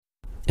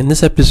In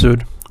this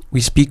episode,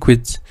 we speak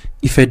with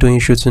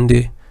Ifedoyin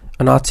Shotunde,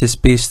 an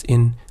artist based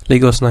in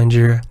Lagos,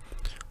 Nigeria.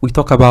 We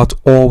talk about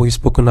all we've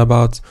spoken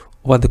about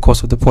over the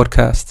course of the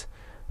podcast.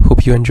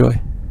 Hope you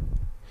enjoy.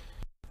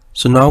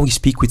 So now we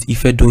speak with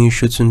Ifedoyin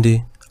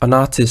Shotunde, an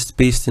artist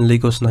based in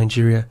Lagos,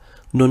 Nigeria,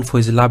 known for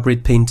his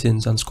elaborate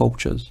paintings and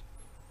sculptures.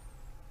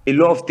 A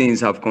lot of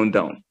things have gone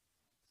down,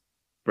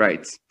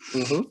 right?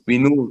 We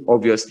know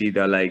obviously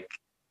that like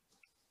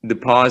the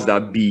powers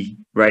that be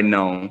right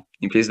now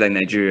in places like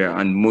Nigeria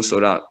and most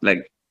other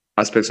like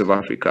aspects of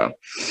Africa,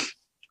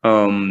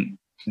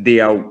 they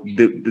are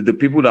the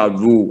people that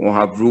rule or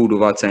have ruled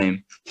over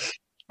time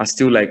are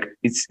still like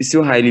it's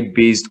still highly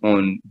based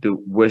on the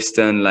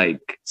Western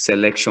like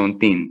selection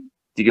thing.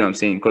 Do you get what I'm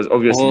saying? Because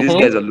obviously these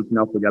guys are looking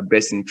out for their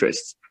best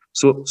interests.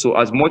 So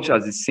as much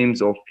as it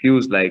seems or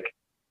feels like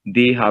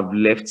they have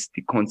left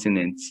the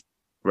continent,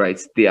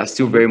 right? They are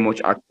still very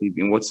much active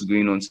in what's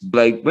going on.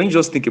 Like when you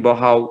just think about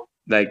how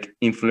like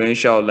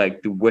influential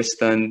like the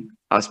Western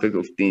aspect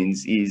of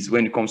things is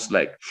when it comes to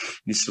like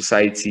the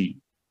society,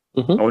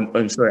 or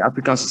I'm sorry,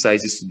 African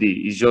societies today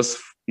is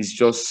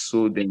just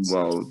so damn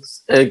wild.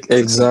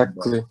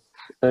 Exactly.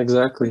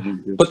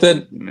 But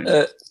then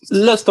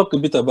let's talk a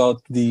bit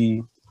about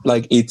the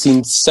like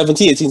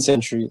 17th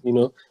century,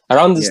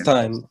 around this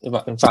time,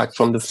 in fact,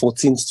 from the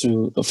 14th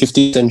to the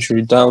 15th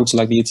century down to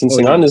like the 18th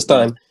century, around this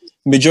time,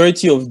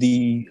 majority of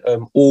the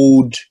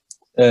old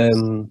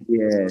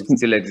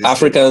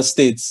African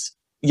states,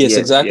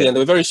 exactly, and they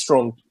were very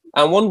strong.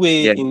 And one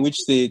way in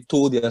which they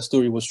told their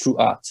story was through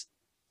art.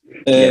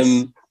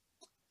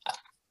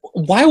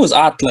 Why was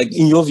art, like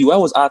in your view, why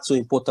was art so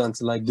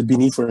important? Like the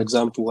Benin, for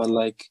example, and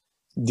like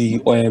the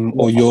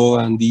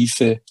Oyo and the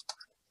Ife.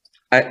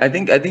 I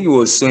think it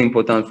was so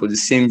important for the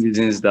same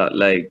reasons that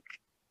like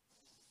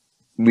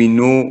we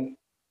know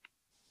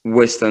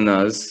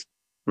Westerners,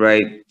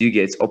 right? You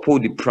get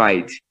uphold the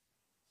pride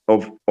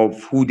of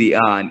who they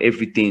are and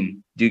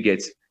everything. Do you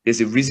get?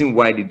 There's a reason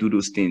why they do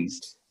those things,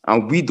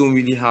 and we don't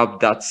really have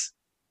that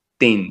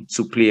thing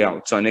to play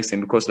out to an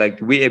extent because like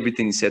the way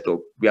everything is set up,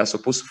 we are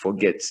supposed to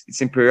forget.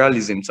 It's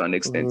imperialism to an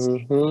extent.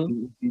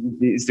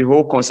 It's the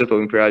whole concept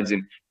of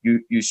imperialism.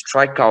 You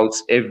strike out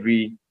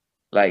every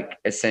like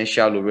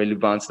essential or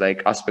relevant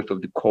like aspect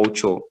of the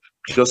culture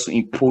just to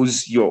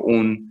impose your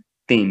own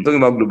thing.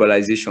 Talking about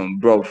globalization,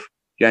 bro,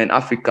 you're in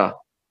Africa.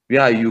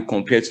 Where are you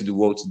compared to the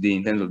world today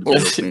in terms of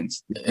development?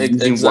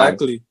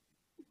 Exactly.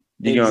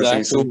 You know what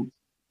I'm saying? So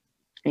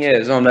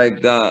so I'm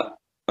like that.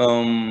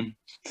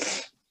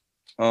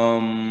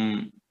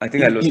 I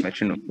think I lost my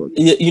train of thought.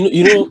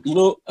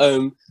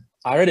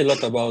 I read a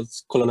lot about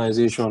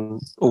colonization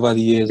over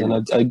the years,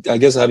 and I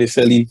guess I have a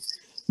fairly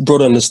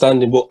broad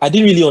understanding, but I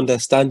didn't really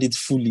understand it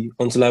fully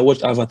until I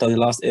watched Avatar: The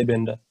Last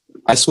Airbender.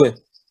 I swear.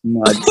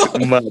 Mad.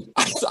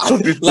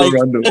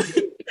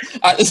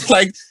 It's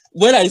like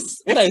when I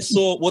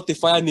saw what the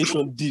Fire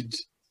Nation did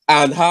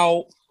and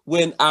how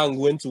when Aang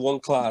went to one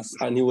class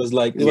and he was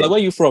like, they were like, where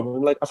are you from?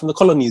 I'm like, I'm from the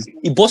colonies.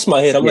 It bust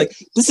my head. I'm like,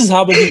 this is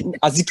how maybe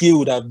Azikiwe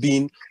would have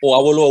been or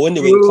Awolowo when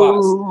they were in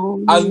class.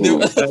 And they were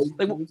like,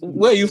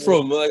 where are you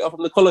from? I'm like, I'm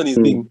from the colonies.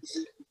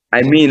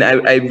 I mean,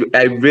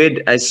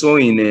 I saw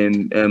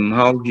in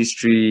How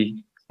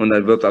History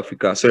Underdeveloped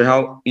Africa,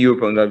 how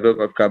Europe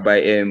Underdeveloped Africa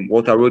by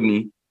Walter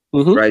Rodney,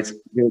 right?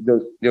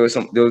 There was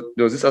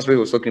this aspect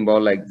was talking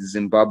about like the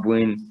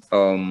Zimbabwean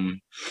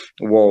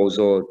walls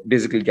or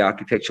basically the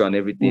architecture and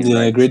everything. Yeah,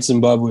 right? Great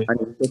Zimbabwe.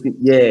 And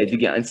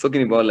it's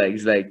talking about like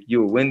it's like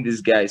when these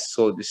guys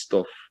saw this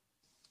stuff,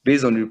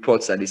 based on the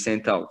reports that they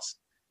sent out,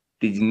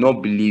 they did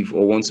not believe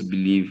or want to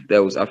believe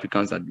there was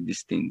Africans that did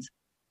these things.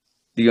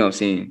 You know what I'm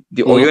saying?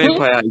 The Oyo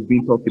Empire is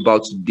being talked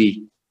about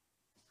today.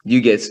 You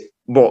get,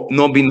 but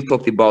not being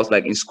talked about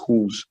like in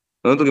schools.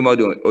 We're not talking about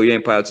the Oyo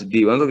Empire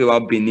today. We're not talking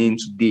about Benin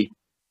today.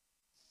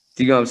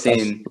 Do you know what I'm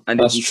saying?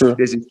 That's true.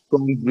 There's a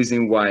strong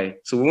reason why.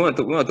 So we're not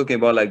talking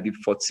about like the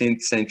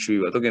 14th century.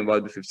 We're talking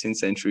about the 15th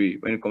century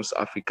when it comes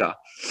to Africa.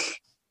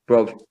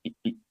 Bro,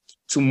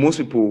 to most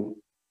people,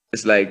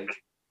 it's like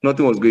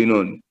nothing was going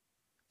on.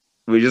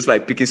 We're just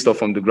like picking stuff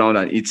from the ground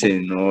and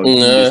eating. Or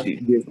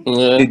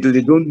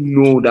they don't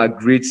know that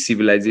great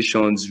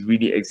civilizations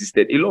really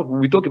existed.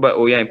 We talk about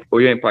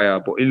Oyo Empire,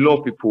 but a lot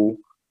of people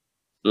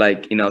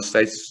like in our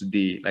society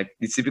today, like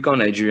the typical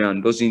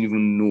Nigerian doesn't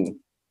even know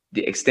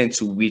the extent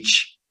to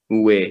which we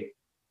were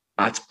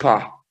at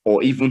par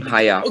or even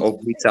higher or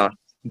greater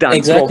than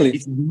exactly.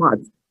 It's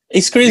mad.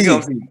 It's crazy.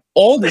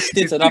 All the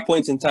states at that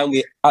point in time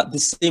were at the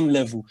same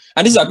level,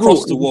 and this is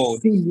across the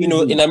world.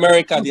 In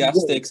America, the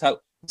Aztecs have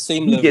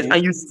same level. Yes,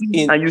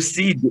 and you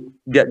see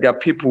there are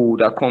people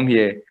that come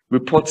here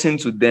reporting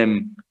to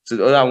them, to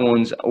the other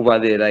ones over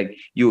there, like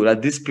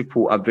that these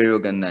people are very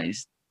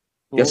organized.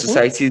 Their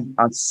societies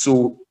are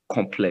so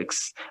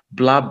complex.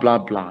 Blah blah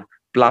blah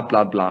blah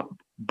blah blah.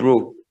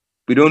 Bro,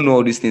 we don't know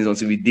all these things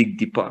until we dig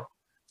deeper,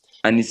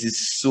 and this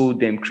is so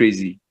damn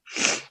crazy.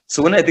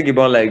 So when I think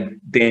about like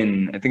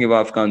then, I think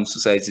about African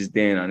societies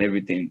then and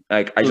everything.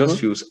 Like I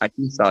feel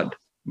sad.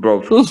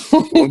 Bro,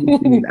 the only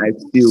thing I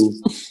feel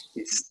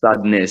is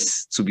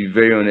sadness, to be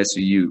very honest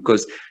with you,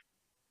 because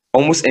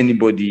almost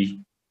anybody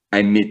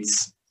I meet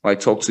or I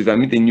talk to, if I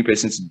meet a new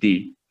person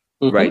today,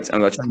 right,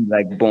 and we're trying to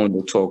like bond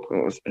or talk,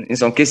 or in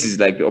some cases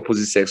like the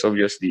opposite sex,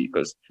 obviously,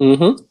 because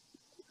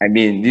I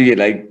mean, you get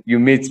like you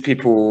meet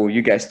people,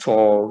 you guys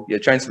talk, you're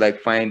trying to like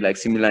find like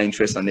similar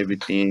interests and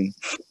everything.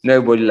 Not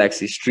everybody likes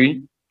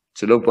history.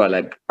 So look are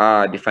like,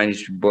 they find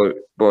history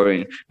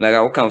boring. Like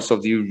what kind of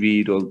stuff do you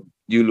read or do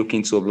you look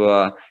into,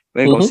 blah, blah.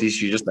 When it comes to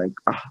history, just like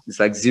it's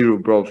like zero,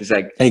 bro. It's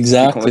like the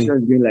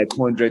conversation is going like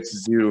 100 to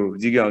 0.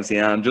 Do you get what I'm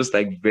saying? I'm just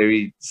like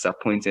very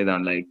disappointed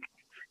and like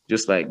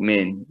just like,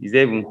 man, is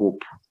there even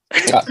hope?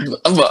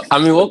 But I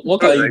mean, what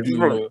can you do?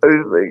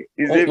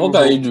 What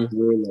can you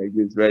do like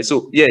this, right?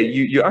 So yeah,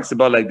 you asked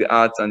about like the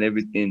arts and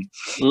everything.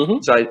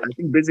 So I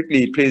think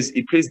basically it plays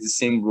the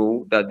same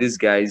role that these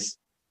guys,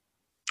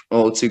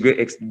 or to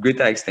a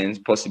greater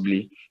extent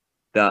possibly,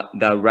 that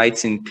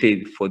writing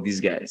played for these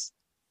guys.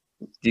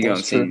 Do you get what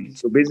I'm saying?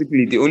 So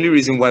basically, the only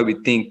reason why we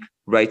think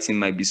writing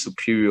might be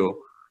superior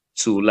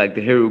to like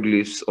the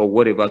hieroglyphs or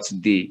whatever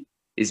today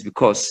is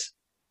because,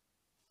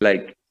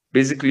 like,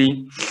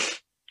 basically,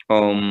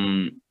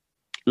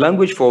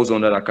 language falls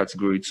under that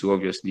category too,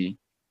 obviously.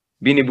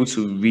 Being able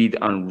to read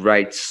and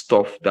write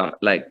stuff that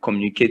like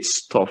communicates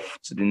stuff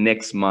to the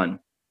next man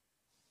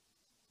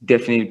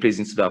definitely plays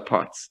into that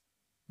part.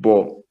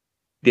 But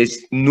there's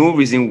no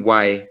reason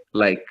why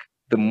like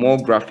the more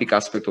graphic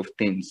aspect of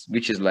things,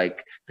 which is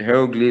like the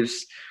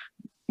hieroglyphs,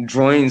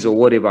 drawings or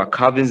whatever,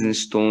 carvings in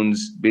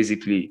stones,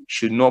 basically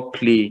should not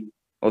play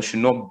or should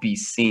not be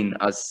seen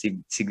as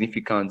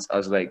significant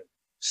as like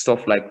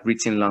stuff like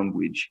written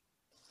language.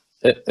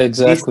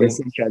 Exactly. This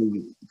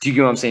essentially, do you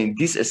get what I'm saying?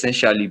 This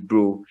essentially,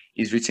 bro,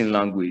 is written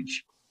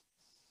language.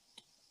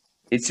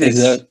 It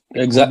is.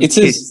 Exactly. It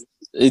is.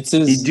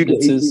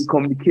 It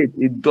communicates.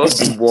 It does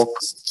the work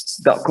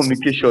that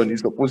communication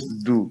is supposed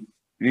to do.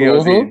 You know what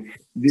I'm saying?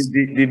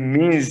 The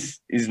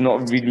means is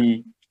not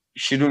really,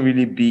 shouldn't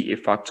really be a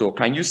factor.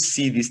 Can you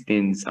see these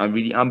things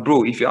and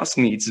bro, if you ask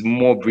me, it's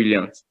more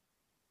brilliant.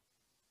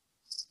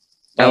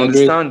 I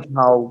understand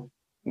how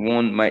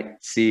one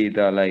might say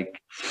that, like,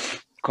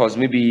 because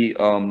maybe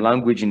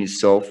language in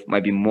itself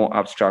might be more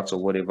abstract or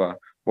whatever.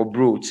 But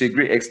bro, to a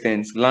great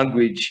extent,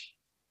 language,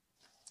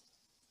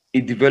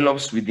 it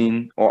develops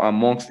within or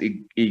amongst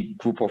a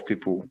group of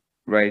people,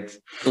 right?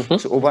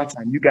 So over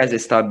time, you guys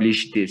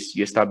establish this,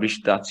 you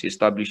establish that, you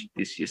establish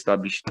this, you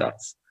establish that.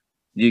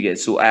 You get,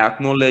 so I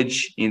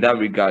acknowledge in that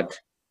regard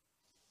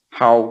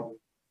how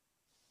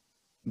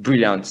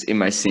brilliant it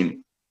might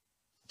seem.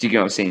 Do you get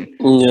what I'm saying?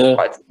 Yeah.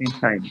 But at the same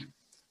time,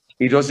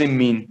 it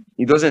doesn't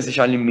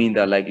essentially mean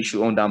that like it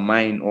should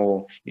undermine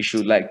or it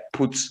should like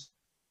put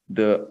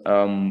the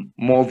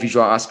more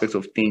visual aspects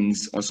of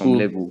things on some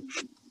level.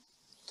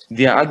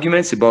 There are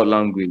arguments about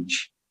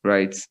language,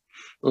 right?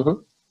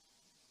 When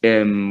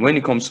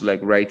it comes to like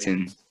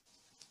writing,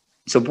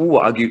 some people will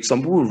argue,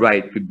 some people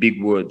write with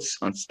big words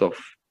and stuff.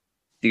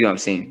 Do you know what I'm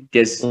saying?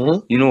 There's,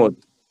 you know what,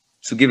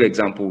 to give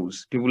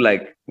examples, people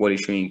like Wale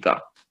Soyinka.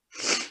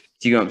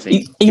 Do you know what I'm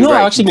saying? You know,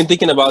 I've actually been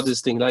thinking about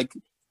this thing. Like,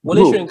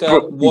 Wale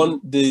Soyinka won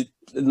the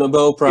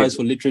Nobel Prize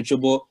for Literature,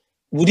 but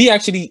would he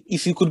actually,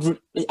 if you could,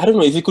 I don't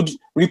know, if you could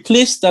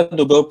replace that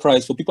Nobel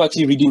Prize for people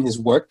actually reading his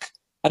work,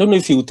 I don't know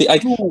if he would take,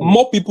 like,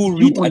 more people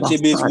read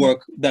Achebe's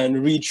work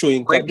than read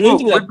Soyinka.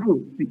 Like,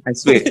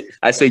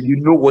 I swear, you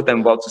know what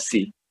I'm about to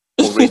say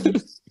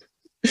already.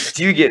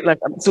 Do you get, like,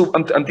 so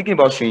I'm thinking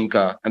about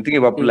Soyinka, I'm thinking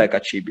about people like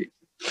Achebe,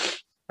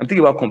 I'm thinking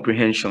about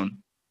comprehension.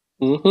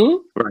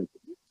 Right.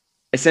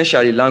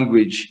 Essentially,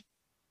 language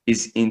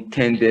is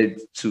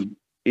intended to,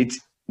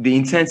 the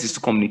intent is to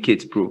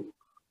communicate, bro.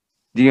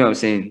 Do you know what I'm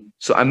saying?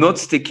 So I'm not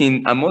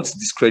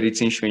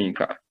discrediting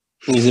Soyinka.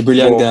 He's a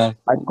brilliant guy,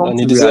 and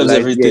he deserves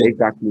everything. Yeah,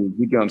 exactly.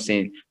 You get what I'm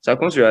saying? So I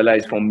come to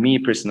realize, for me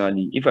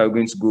personally, if I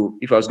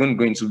was going to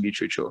go into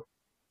literature,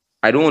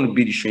 I don't want to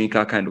be the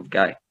Soyinka kind of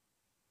guy.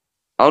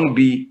 I want to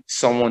be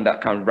someone that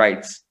can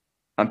write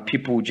and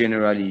people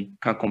generally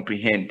can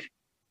comprehend.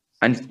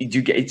 And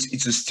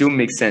it will still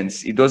make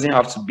sense. It doesn't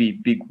have to be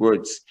big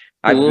words.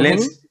 I've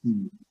learned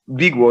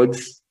big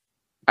words.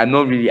 I'm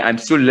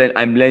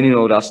learning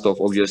all that stuff,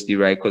 obviously,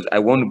 right? Because I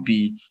want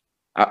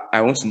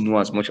to know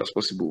as much as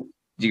possible.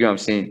 Do you get what I'm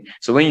saying?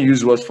 So when you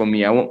use words for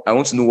me, I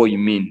want to know what you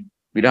mean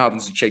without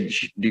having to check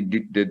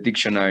the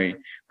dictionary.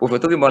 But if we're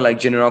talking about like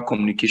general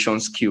communication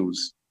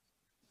skills,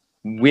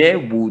 where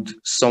would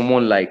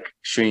someone like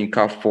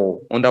Soyinka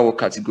fall? Under what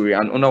category?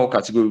 And under what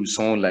category would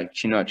someone like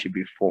Chinua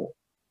Achebe fall?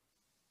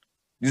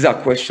 These are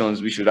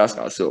questions we should ask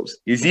ourselves.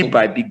 Is it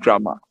by big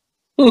grammar?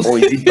 Or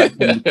is it by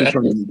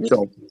communication in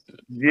itself?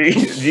 Do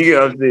you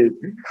get what I'm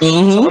saying?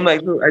 So I'm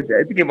like,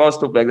 I think about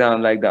stuff like that.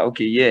 I'm like that.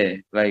 Okay, yeah.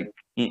 Like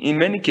in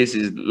many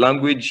cases,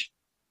 language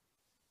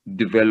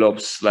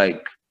develops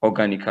like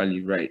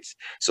organically, right?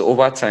 So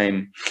over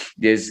time,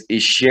 there's a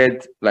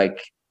shared like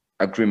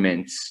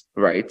agreement,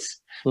 right?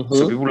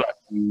 So people like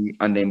me,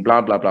 and then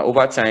blah blah blah.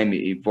 Over time,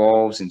 it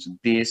evolves into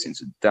this,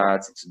 into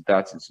that, into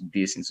that, into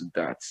this, into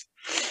that.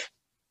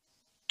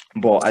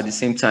 But at the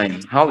same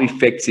time, how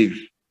effective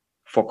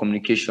for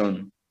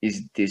communication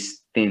is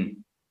this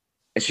thing?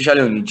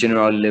 especially on a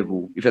general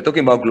level. If you're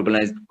talking about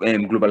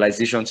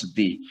globalization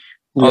today,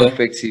 how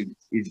effective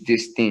is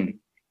this thing?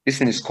 This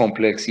thing is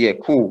complex. Yeah,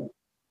 cool.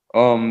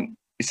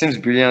 It seems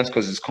brilliant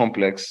because it's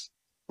complex,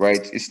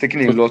 right? It's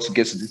taking a lot to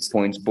get to this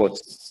point, but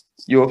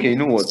you okay? You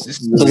know what? This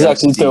is does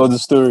actually tell the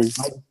story.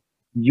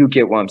 You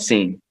get what I'm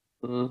saying?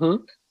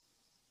 Mm-hmm.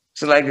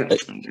 So like,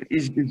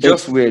 it's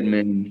just weird,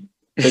 man.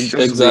 It's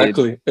just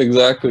exactly, weird.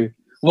 exactly.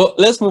 Well,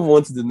 let's move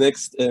on to the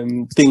next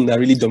thing that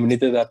really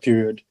dominated that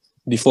period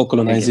before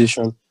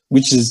colonization,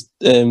 which is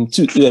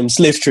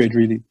slave trade.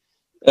 Really,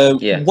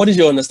 what is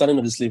your understanding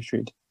of the slave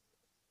trade?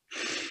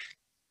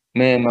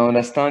 Man, my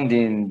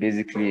understanding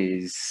basically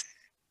is,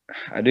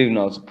 I don't even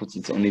know how to put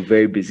it on a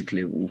very basic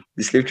level.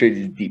 The slave trade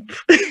is deep.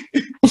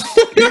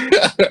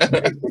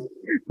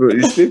 Bro,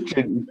 the slave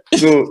trade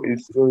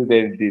is so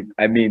very deep.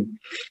 I mean,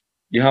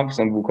 you have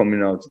some people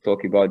coming out to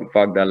talk about the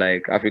fact that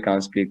like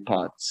Africans played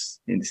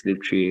parts in the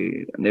slave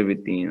trade and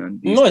everything.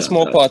 And not a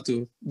small part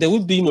too. There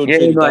would be no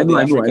trade I without the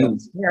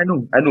Africans. Yeah, I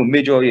know.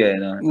 Major,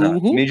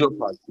 major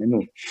part. I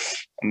know.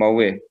 I'm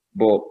aware.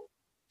 But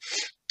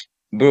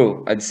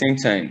bro, at the same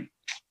time,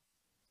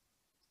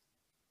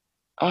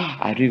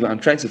 I'm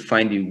trying to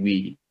find a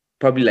way,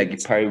 probably like a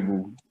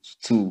parable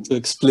to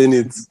explain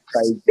it.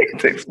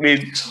 To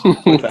explain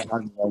what I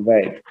have in my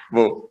mind,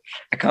 but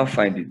I can't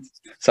find it.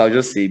 So I'll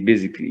just say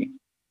basically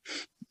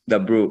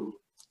that, bro,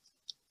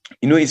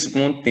 you know, it's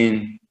one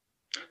thing.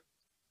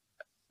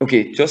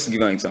 Okay, just to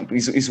give an example,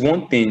 it's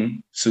one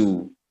thing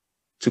to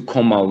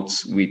come out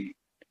with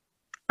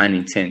an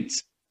intent.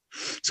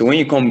 So when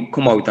you come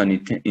out with an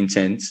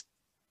intent,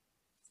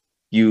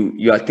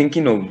 you are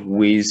thinking of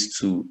ways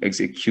to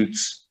execute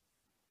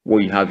what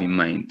you have in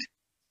mind.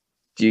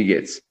 Do you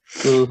get?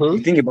 You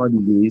think about the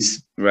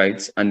ways,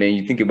 right? And then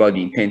you think about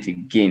the intent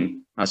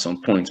again at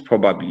some point,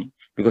 probably,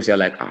 because you're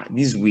like,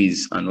 these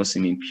ways are not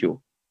seeming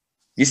pure.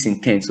 This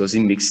intent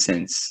doesn't make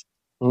sense.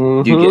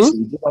 Do you get? So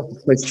you go back to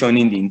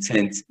questioning the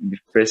intent in the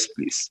first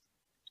place,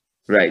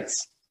 right?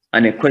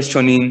 And then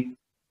questioning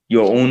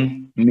your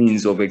own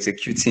means of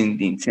executing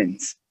the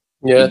intent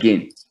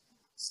again.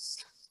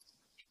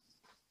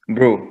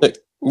 Bro,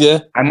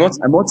 I'm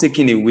not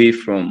taking away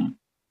from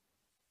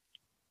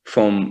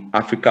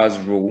Africa's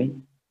role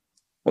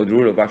or the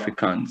role of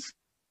Africans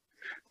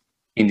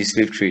in the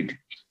slave trade,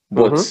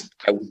 but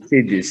I would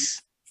say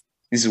this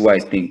is why I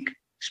think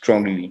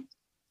strongly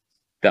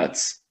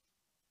that,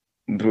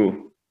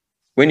 bro,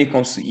 when it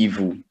comes to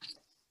evil,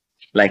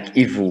 like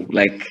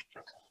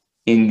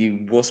in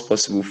the worst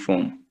possible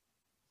form,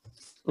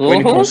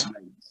 when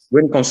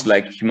it comes to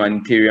like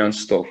humanitarian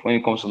stuff, when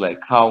it comes to like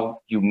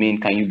how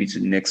humane can you be to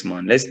the next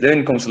man, then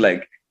it comes to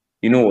like,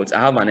 you know what, I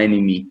have an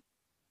enemy,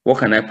 what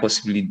can I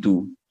possibly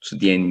do to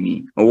the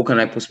enemy, or what can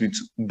I possibly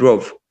do?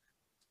 Bro,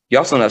 you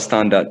have to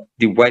understand that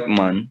the white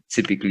man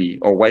typically,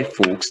 or white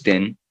folks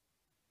then,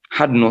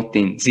 had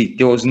nothing. See,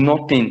 there was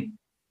nothing,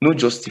 no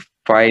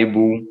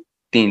justifiable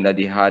thing that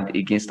they had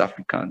against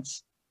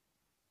Africans.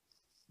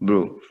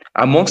 Bro,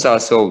 amongst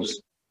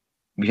ourselves,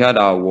 we had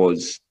our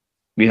wars,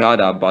 we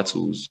had our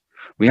battles,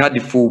 we had the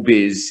full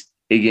base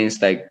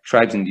against like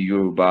tribes in the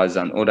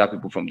Yorubas and other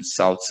people from the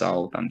south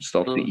and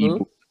stuff, the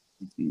Igbo.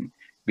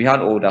 We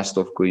had all that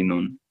stuff going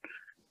on.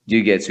 Do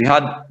you get?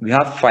 We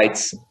had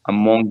fights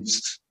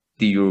amongst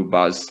the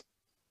Yorubas,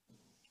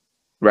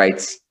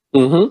 right?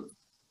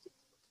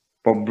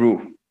 But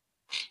bro,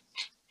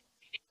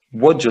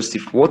 what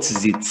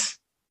is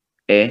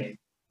it?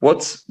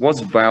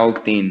 What's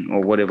vile thing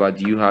or whatever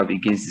do you have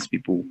against these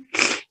people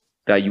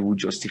that you would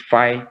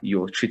justify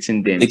your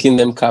treating them, taking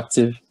them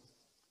captive?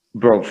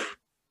 Bro,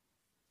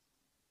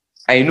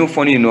 I know,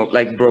 funny enough,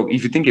 like, bro,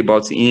 if you think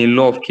about it, in a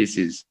lot of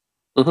cases,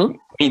 when you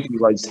think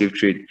about slave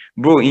trade,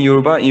 bro, in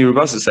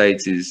Yoruba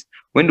societies,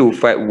 when they will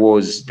fight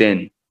wars,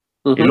 then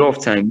a lot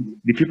of time,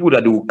 the people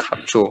that they will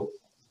capture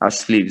as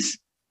slaves,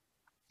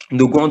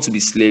 they'll go on to be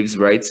slaves,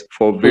 right,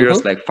 for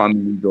various like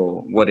families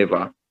or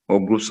whatever,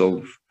 or groups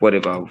of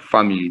whatever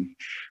family,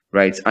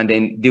 right, and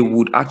then they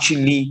would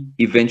actually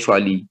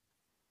eventually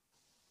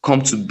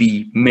come to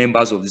be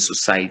members of the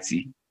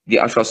society, the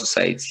actual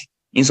society.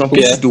 In some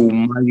cases,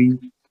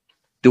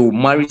 they will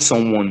marry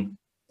someone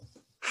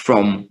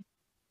from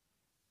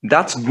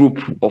that group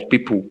of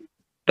people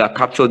that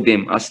captured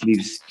them as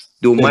slaves.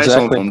 They will marry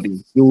someone from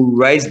them. They will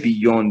rise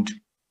beyond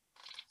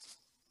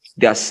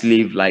their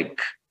slave like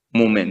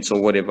moments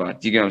or whatever.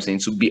 Do you get what I'm saying?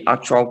 To be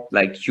actual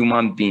like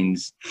human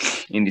beings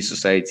in the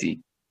society.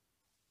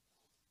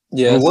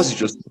 Yeah. What's the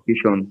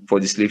justification for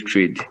the slave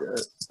trade?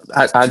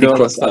 I don't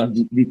understand.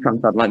 The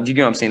transatlantic. Do you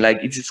get what I'm saying?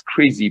 Like, it is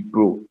crazy,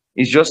 bro.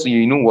 It's just,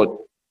 you know what?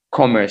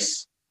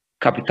 Commerce,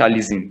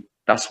 capitalism.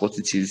 That's what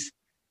it is,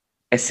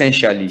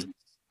 essentially.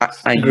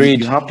 And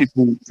you have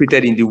people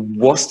treated in the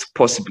worst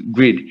possible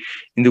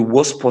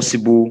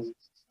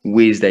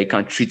ways that you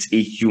can treat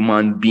a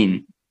human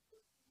being.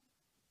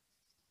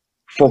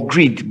 For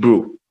greed,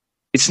 bro.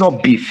 It's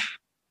not beef.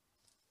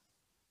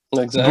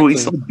 Exactly. Bro,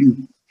 it's not beef.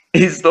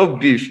 It's not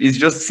beef. It's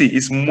just,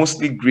 it's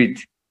mostly greed.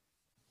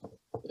 Do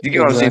you get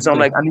what I'm saying? So I'm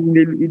like, and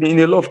in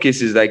a lot of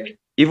cases, like,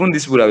 even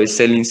these people that were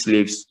selling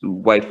slaves to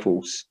white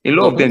folks, a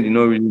lot of them did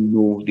not really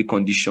know the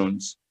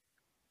conditions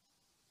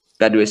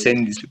that they were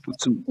sending these people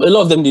to. A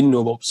lot of them didn't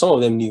know, but some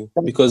of them knew,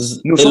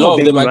 because No, a some lot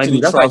of them knew, actually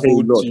that's why I say a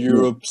traveled lot. to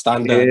Europe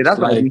standard. That's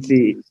why I didn't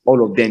say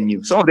all of them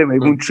knew. Some of them were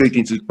even tricked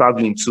into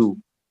traveling too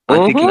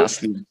and taking as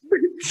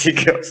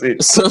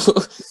slaves. So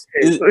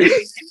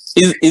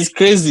it's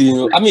crazy, you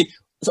know. I mean,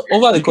 so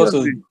over the course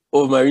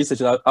of my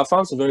research, I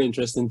found some very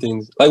interesting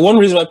things. Like, one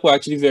reason why people are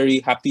actually very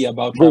happy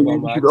about tribal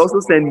marks. You should also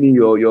send me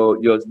your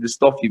the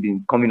stuff you've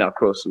been coming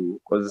across.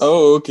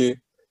 Oh, okay.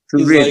 To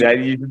read, like,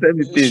 you should tell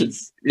me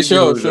things.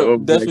 Sure,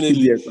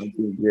 definitely.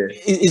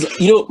 Like,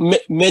 you know,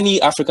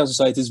 many African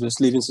societies were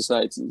slaving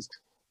societies,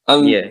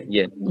 and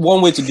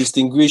one way to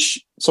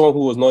distinguish someone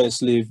who was not a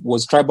slave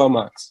was tribal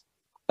marks.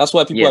 That's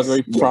why people are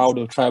very proud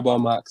of tribal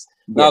marks.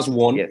 That's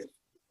one.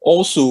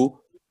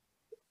 Also,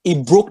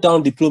 it broke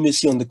down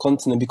diplomacy on the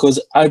continent, because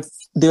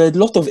there were a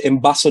lot of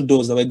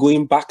ambassadors that were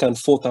going back and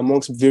forth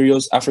amongst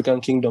various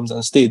African kingdoms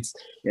and states.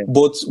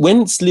 But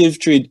when slave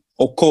trade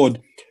occurred,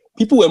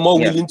 people were more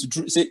willing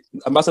to say,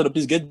 "Ambassador,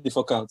 please get the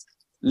fuck out.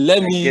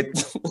 Let me."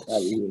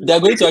 They're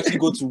going to actually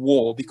go to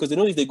war, because they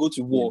know if they go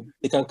to war,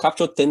 they can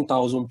capture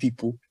 10,000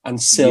 people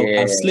and sell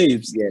as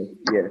slaves,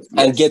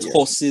 and get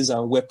horses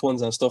and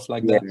weapons and stuff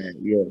like that.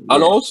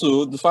 And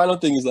also, the final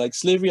thing is, like,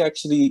 slavery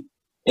actually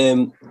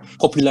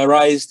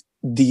popularized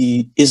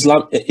the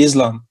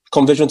Islam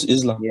conversion to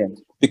Islam,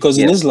 because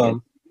in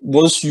Islam,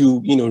 once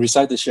you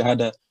recite the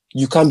Shahada,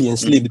 you can't be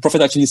enslaved. The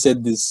Prophet actually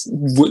said this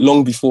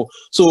long before.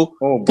 So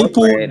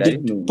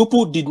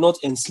people did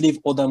not enslave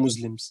other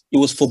Muslims. It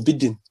was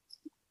forbidden,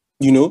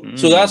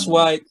 So that's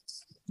why.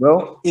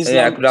 Well,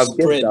 Islam I could have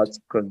spread. guessed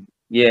that.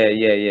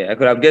 I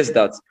could have guessed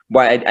that,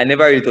 but I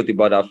never really thought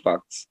about that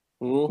fact,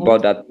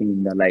 about that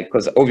thing. That, like,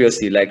 because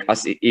obviously, like,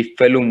 as a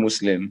fellow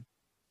Muslim,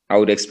 I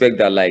would expect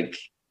that, like,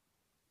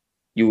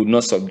 you would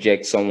not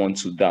subject someone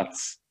to that.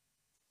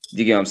 Do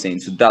you get what I'm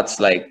saying? So that's,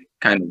 like,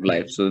 kind of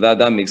life. So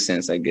that makes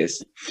sense, I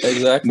guess.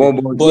 Exactly.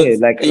 But yeah,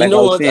 like you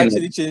know what saying,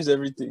 actually changed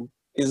everything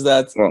is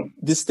that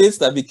the states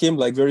that became,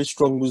 like, very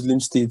strong Muslim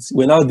states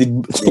were now the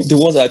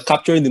ones that are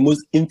capturing the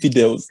most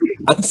infidels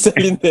and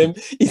selling them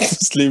into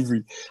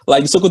slavery.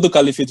 Like, the Sokoto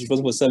Caliphate is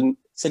responsible for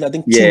selling I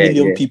think 2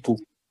 million people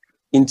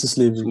into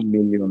slavery.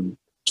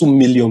 2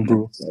 million,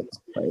 bro.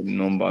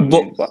 Number. Go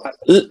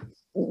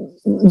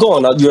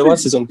on, you were about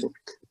to say something.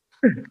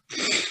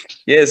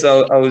 Yes,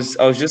 I was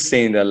just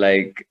saying that,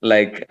 like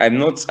I'm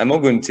not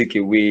going to take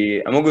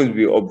away, I'm not going to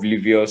be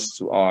oblivious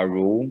to our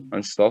role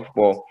and stuff,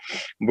 but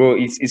bro,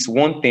 it's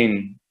one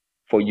thing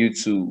for you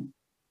to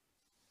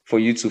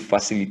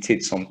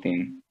facilitate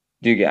something.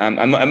 Do you get?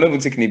 I'm not even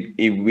taking it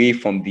away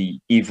from the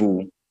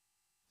evil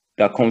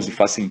that comes with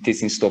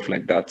facilitating stuff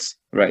like that,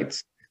 right?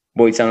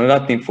 But it's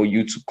another thing for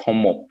you to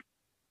come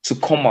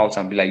out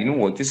and be like, you know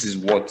what, this is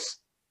what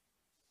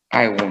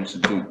I want to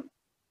do.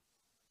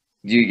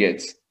 Do you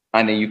get?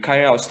 And then you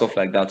carry out stuff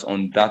like that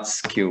on that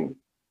scale,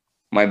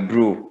 my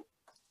bro,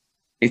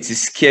 it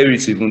is scary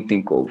to even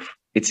think of.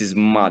 It is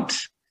mad.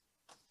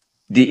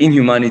 The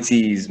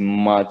inhumanity is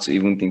mad to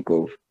even think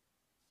of.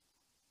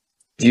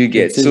 Do you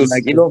get? So,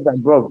 like, you know,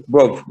 that, bro,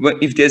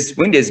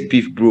 when there's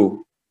beef,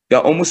 bro,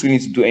 you're almost willing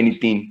to do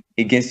anything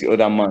against the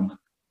other man.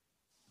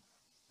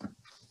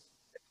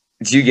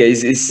 Do you get?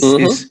 It's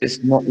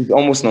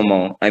almost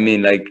normal. I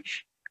mean, like,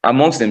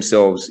 amongst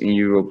themselves in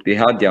Europe, they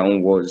had their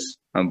own wars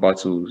and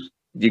battles.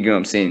 Do you get what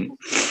I'm saying?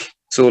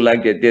 So,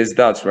 like, there's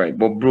that, right?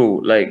 But bro,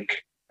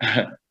 like,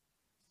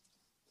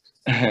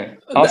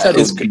 outside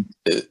of beef,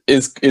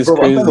 it's bro,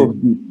 crazy. outside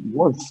of beef,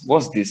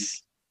 what's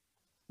this?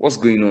 What's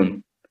going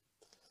on?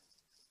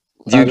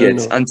 Do you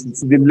get? And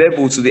to the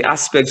level, to the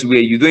aspects where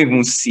you don't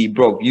even see,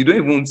 bro, you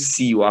don't even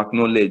see or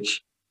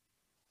acknowledge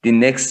the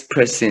next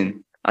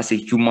person as a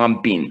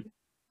human being.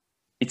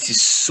 It is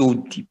so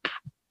deep.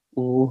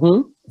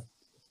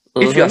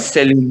 If you're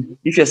selling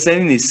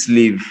a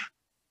slave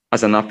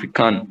as an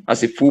African,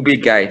 as a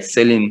Fulbe guy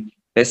selling,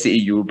 let's say, a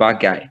Yoruba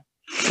guy,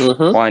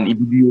 or an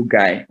Ibibio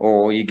guy,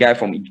 or a guy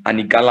from an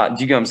Igala,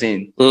 do you get what I'm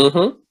saying?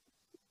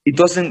 It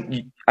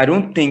doesn't, I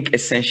don't think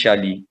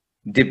essentially,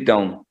 deep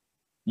down,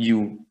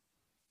 you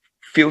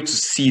fail to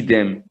see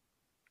them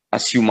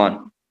as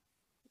human.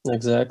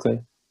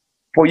 Exactly.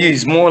 For you,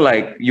 it's more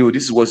like, yo,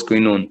 this is what's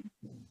going on.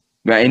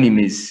 We are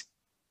enemies.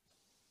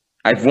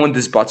 I've won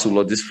this battle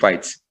or this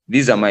fight.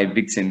 These are my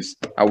victims.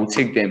 I will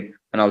take them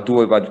and I'll do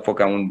whatever the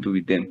fuck I want to do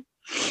with them.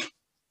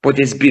 But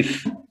there's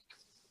beef.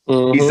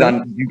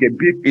 You get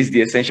beef is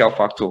the essential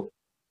factor.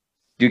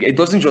 It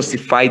doesn't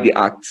justify the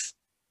act.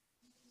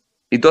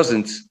 It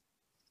doesn't.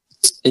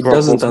 It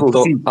doesn't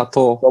at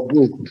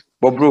all.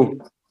 But bro,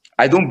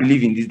 I don't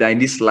believe in this. That in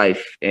this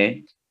life,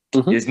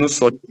 there's no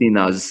such thing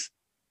as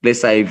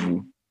lesser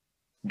evil.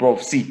 Bro,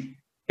 see,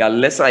 there are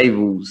lesser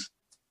evils.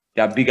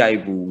 There are bigger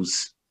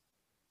evils.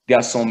 There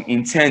are some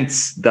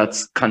intents that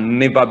can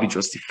never be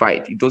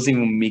justified. It doesn't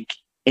even make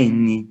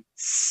any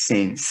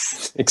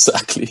sense.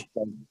 Exactly.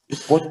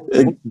 What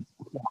the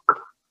fuck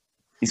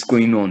is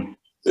going on?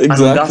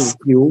 Exactly. And on that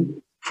scale,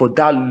 for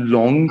that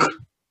long,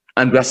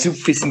 and we are still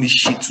facing this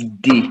shit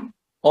today.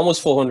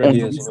 Almost 400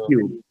 years, you know.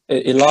 Still,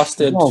 it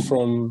lasted wow.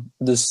 from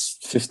this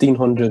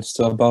 1500s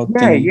to about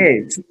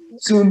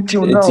till now,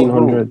 bro.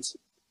 1800s.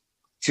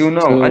 Till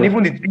now, So, and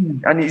even the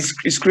thing, and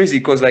it's crazy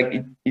because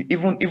like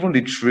even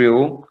the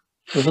trail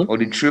or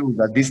the trails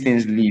that these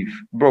things leave,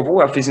 bro. What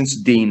we're facing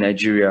today in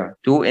Nigeria,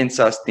 the whole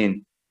NSAS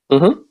thing,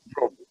 bro,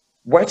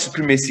 white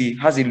supremacy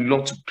has a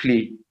lot to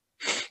play,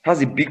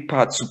 has a big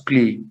part to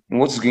play in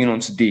what's going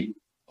on today.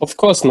 Of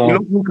course, no. A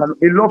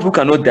lot of people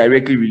cannot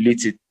directly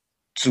relate it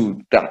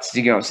to that.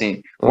 You get what I'm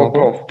saying? But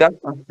bro, that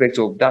aspect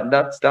of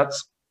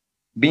that's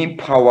being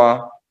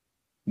power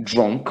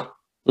drunk.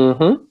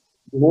 The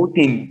whole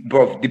thing,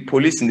 bro, the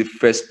police in the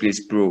first place,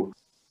 bro.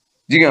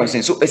 Do you get what I'm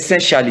saying? So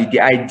essentially, the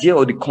idea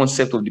or the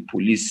concept of the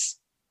police,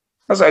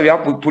 that's why we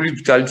have police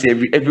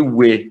brutality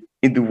everywhere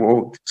in the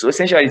world. So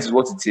essentially, it's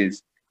what it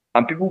is.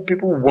 And people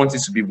want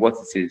it to be what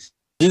it is.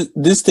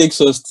 This takes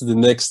us to the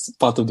next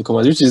part of the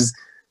conversation, which is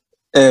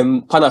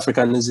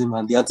Pan-Africanism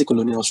and the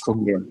anti-colonial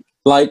struggle. Yeah.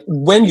 Like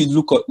when you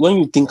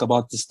think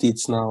about the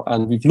states now,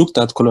 and we've looked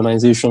at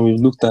colonization, we've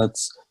looked at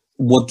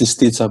what the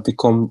states have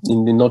become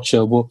in the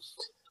nutshell. But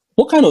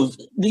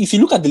if you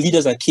look at the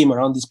leaders that came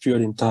around this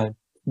period in time,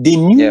 they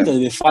knew that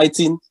they were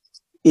fighting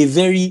a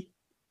very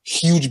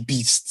huge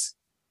beast.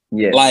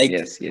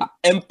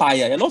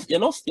 Empire. You're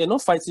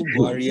not fighting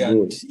Buhari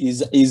and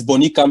his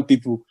Bonicam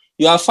people.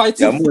 You are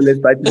fighting. You're more or less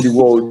fighting the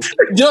world.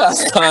 Do you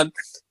understand?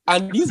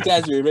 And these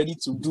guys were ready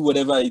to do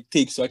whatever it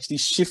takes to actually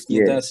shift the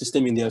entire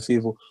system in their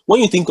favor.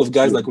 When you think of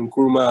guys like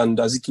Nkrumah and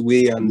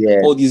Azikiwe and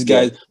all these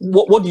guys,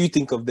 what do you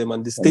think of them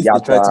and the states they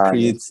try to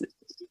create?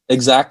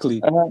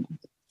 Exactly.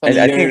 I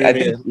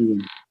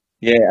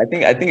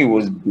think it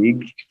was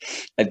big.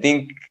 I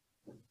think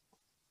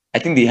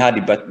they had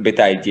a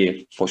better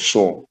idea for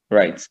sure,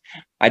 right?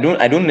 I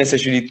don't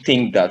necessarily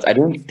think that. I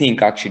don't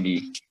think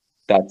actually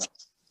that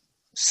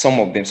some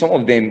of them,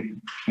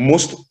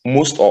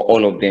 most or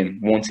all of them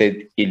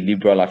wanted a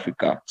liberal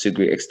Africa to a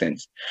great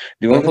extent.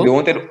 They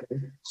wanted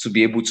to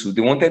be able to.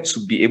 They wanted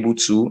to be able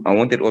to. I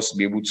wanted us to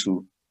be able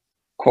to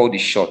call the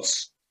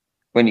shots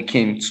when it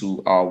came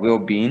to our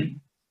well-being.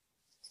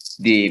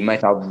 They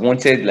might have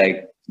wanted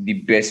like the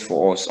best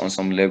for us on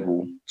some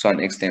level to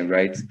an extent,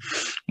 right?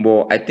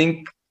 But I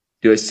think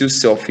there were still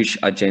selfish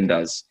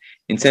agendas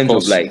in terms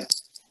of like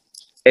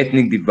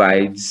ethnic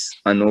divides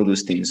and all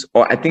those things.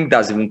 Or I think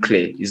that's even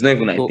clear. It's not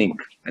even I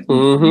think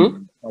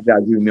you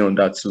agree with me on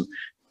that too.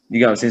 You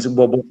get what I'm saying?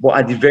 So, but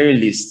at the very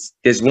least,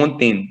 there's one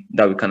thing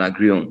that we can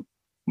agree on,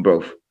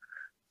 bro.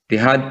 They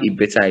had a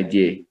better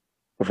idea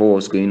of what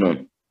was going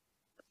on.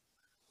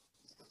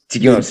 Do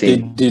you get what I'm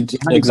saying? They did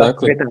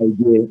exactly. A better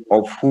idea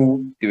of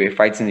who they were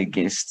fighting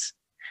against.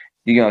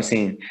 You get what I'm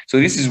saying? So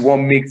this is what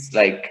makes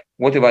like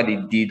whatever they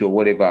did or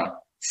whatever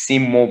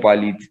seem more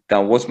valid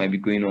than what might be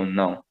going on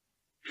now.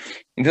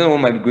 In terms of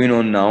what might be going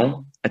on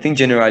now, I think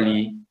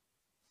generally,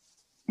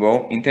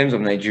 well, in terms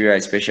of Nigeria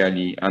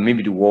especially, and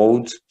maybe the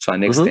world to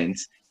an extent,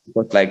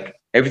 but like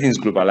everything's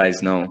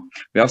globalized now.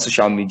 We have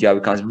social media.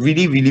 We can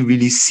really, really,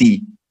 really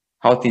see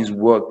how things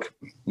work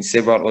in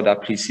several other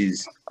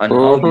places and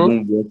how they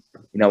don't work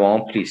in our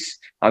own place.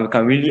 And we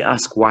can really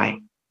ask why.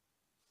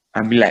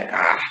 And be like,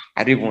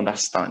 I don't even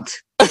understand.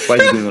 What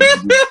is going on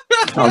today?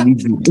 What can we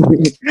do?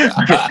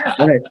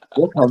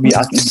 What can we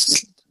actually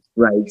do?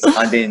 Right?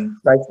 And then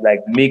try to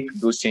like make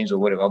those changes or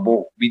whatever.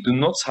 But we do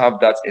not have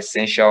that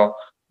essential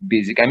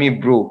basic. I mean,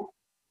 bro,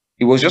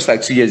 it was just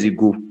like 2 years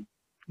ago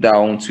that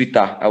on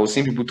Twitter, I was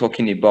seeing people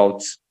talking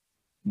about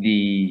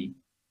the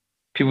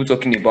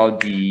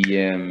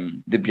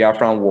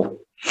Biafran war.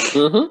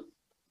 Do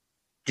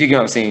you get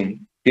what I'm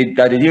saying?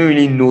 That they didn't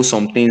really know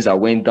some things that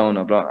went down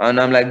about,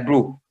 and I'm like,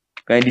 bro,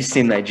 we're in the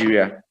same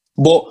Nigeria.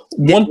 But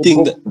one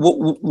thing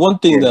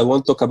that I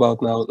want to talk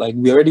about now, like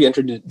we already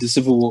entered the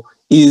civil war,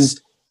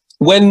 is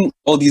when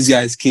all these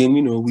guys came,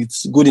 you know, with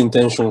good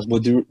intentions,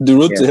 but the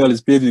road to hell is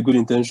paved with good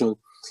intentions.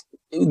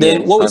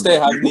 Then what we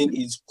started having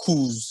is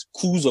coups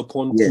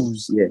upon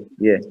coups.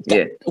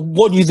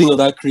 What do you think of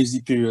that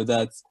crazy period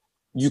that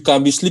you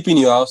can be sleeping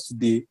in your house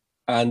today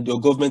and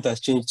your government has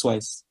changed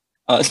twice?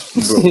 Bro,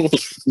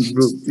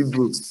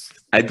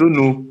 I don't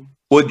know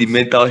what the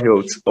mental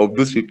health of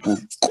those people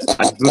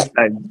at those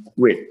times.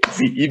 Wait,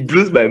 see, it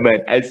blows my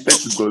mind. I swear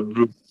to God,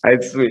 bro. I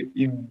swear,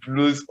 it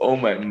blows all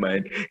my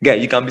mind. Guy,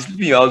 you can be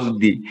sleeping in your house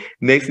today.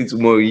 Next thing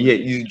tomorrow,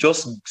 you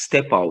just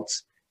step out.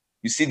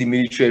 You see the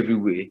military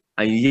everywhere,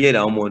 and you hear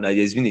that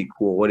there's been a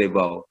coup or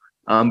whatever.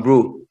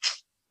 Bro,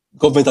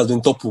 government has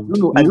been toppled.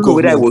 I don't know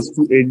whether I was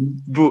too early,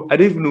 bro. I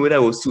don't even know whether I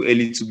was too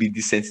early to be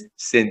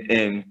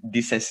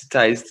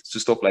desensitized to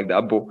stuff like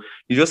that. But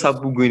you just have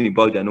people going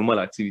about their normal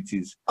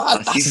activities.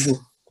 Guy,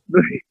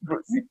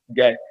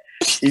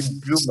 it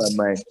blew my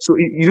mind. So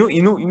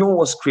you know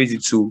what's crazy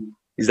too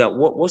is that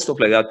what stuff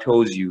like that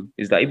tells you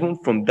is that even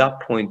from that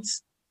point,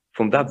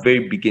 from that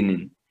very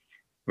beginning,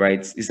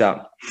 right, is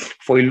that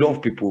for a lot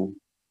of people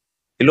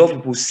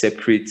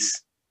separate,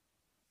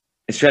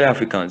 especially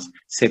Africans,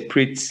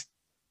 separate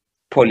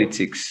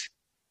politics.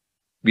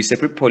 We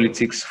separate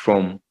politics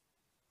from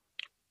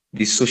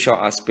the social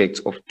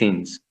aspect of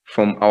things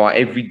from our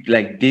every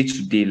like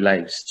day-to-day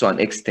lives to an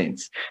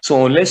extent.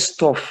 So unless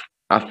stuff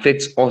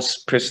affects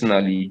us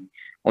personally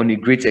on a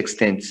great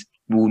extent,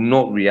 we will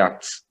not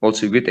react. Or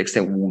to a great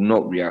extent, we will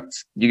not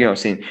react. You get what I'm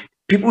saying?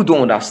 People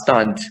don't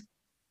understand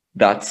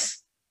that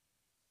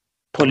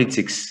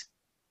politics,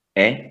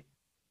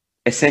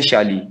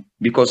 essentially,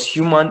 because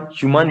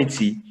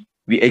humanity,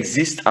 we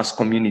exist as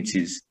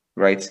communities,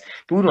 right?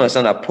 People don't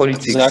understand that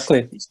politics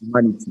is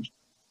humanity.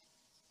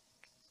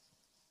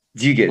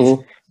 Do you get?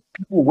 People,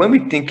 when we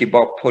think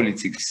about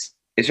politics,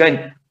 it's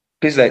right.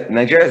 Places like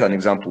Nigeria is an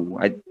example.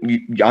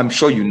 I'm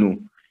sure you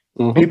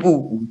know.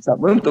 People,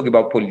 when we talk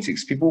about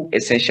politics, people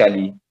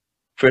essentially,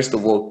 first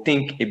of all,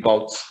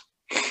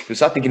 you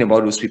start thinking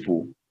about those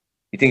people.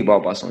 You think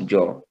about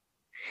Obasanjo,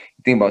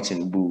 you think about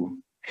Tinubu,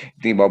 you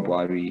think about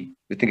Buhari,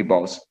 you think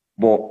about,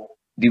 but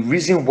the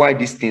reason why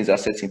these things are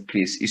set in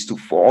place is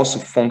for us to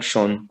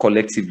function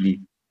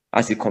collectively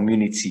as a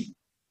community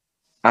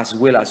as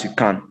well as you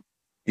can.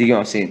 You get what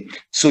I'm saying?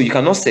 So you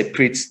cannot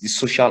separate the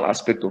social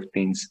aspect of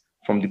things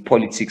from the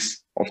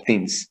politics of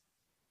things.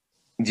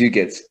 Do you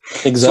get?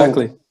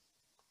 Exactly. So,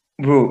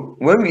 bro,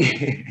 when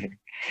we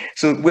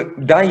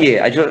that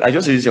year, I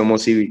just raised your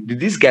mouth, say, did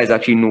these guys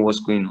actually know what's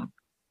going on?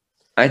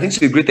 I think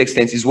to a great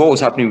extent is what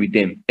was happening with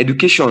them.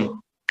 Education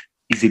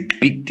is a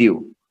big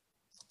deal,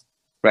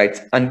 right?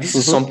 And this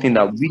is something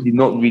that we did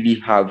not really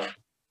have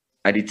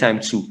at the time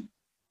too.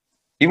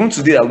 Even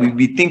today that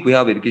we think we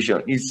have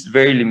education, it's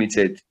very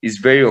limited, it's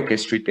very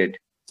orchestrated,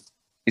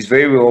 it's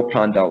very well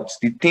planned out.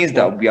 The things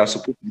that we are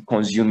supposed to be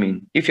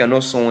consuming, if you're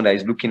not someone that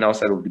is looking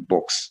outside of the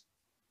box,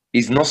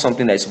 it's not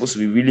something that is supposed to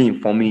be really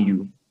informing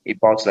you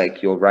about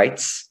like your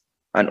rights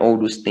and all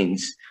those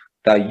things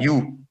that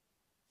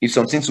if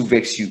something to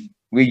vex you,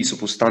 where you're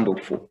supposed to stand up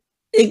for.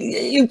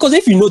 Because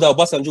if you know that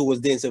Obasanjo was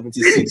there in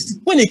 76,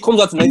 when it comes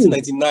out in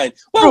 1999,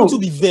 why would you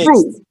be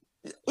vexed?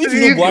 If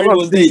you know Buhari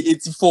was there in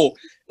 84,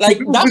 like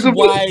that's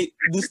why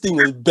this thing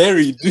was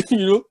buried, you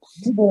know?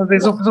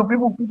 So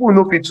people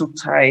know people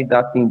tie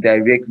that thing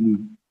directly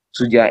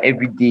to their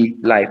everyday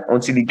life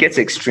until it gets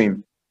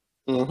extreme.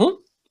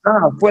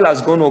 Fuel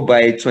has gone up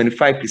by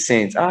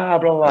 25%. Blah,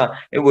 blah.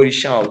 Everybody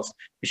shouts.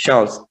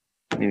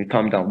 Then we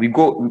calm down. We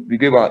go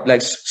about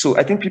like so.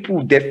 I think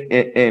people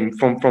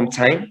from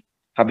time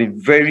have been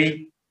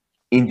very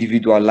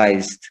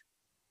individualized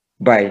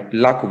by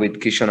lack of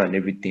education and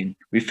everything.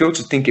 We fail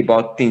to think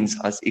about things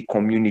as a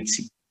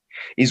community.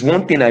 It's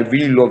one thing I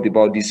really loved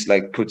about this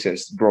like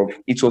protest, bro.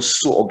 It was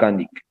so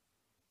organic.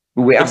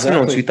 We were asking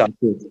on Twitter.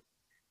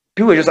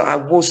 People were just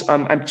I'm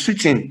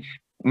tweeting.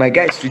 My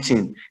guy is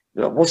tweeting.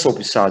 What's up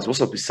with SARS?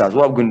 What's up with SARS?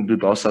 What are we going to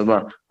do about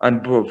SARS?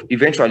 And bro,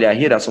 eventually I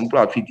hear that some people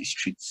have hit the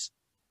streets.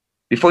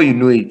 Before you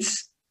know it,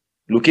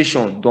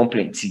 location don't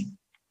plenty.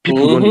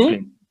 People don't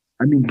plenty.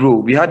 I mean, bro,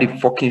 we had a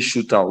fucking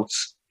shootout.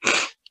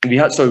 We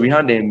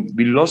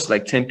lost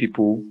like 10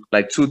 people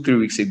like 2-3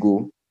 weeks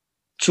ago,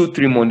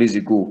 2-3 Mondays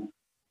ago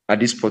at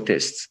this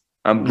protest.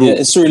 And bro,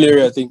 it's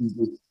really, I think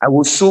I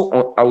was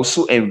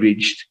so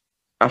enraged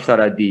after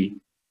that day.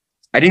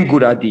 I didn't go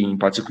that day in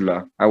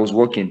particular. I was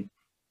working.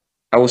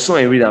 I was so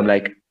enraged. I'm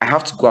like, I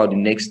have to go out the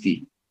next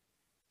day.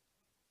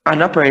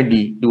 And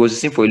apparently, it was the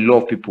same for a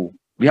lot of people.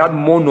 We had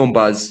more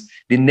numbers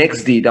the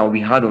next day than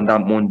we had on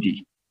that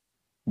Monday,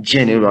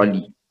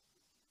 generally.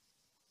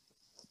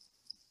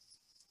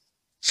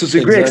 So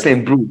to a great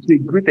extent, bro, to a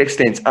great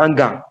extent,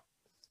 anger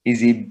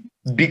is a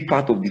big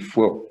part of the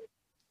fuel.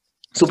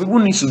 So people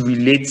need to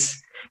relate.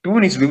 People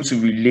need to be able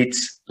to relate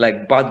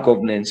like bad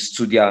governance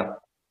to their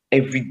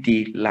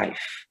everyday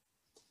life.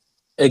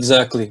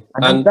 Exactly.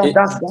 And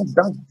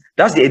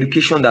that's the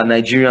education that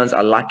Nigerians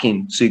are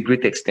lacking to a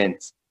great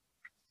extent.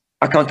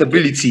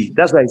 Accountability,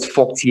 that's why it's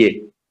fucked here.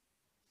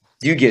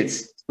 Do you get?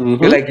 You're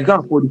like, you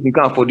can't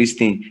afford this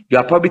thing. You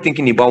are probably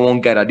thinking about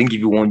one guy that didn't give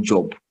you one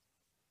job.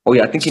 Or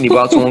you're thinking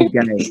about one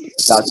guy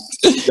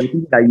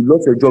that you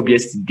lost your job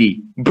yesterday.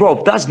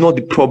 Bro, that's not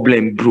the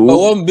problem, bro. I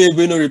won't be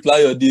able to reply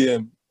your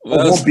DM. I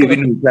won't be able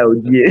to reply your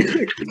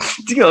DM.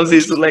 Do you know what I'm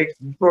saying? So like,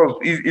 bro,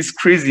 it's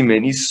crazy,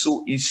 man. It's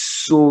so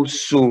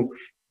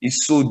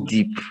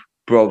deep,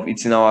 bro.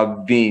 It's in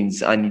our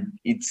veins, and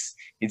it's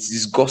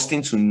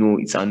disgusting to know.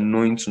 It's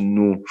annoying to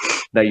know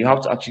that you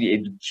have to actually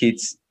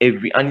educate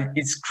and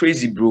it's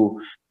crazy, bro.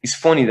 It's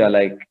funny that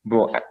like,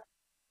 bro,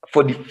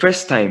 for the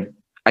first time,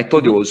 I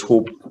thought there was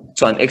hope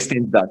to an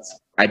extent that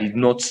I did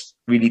not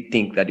really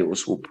think that there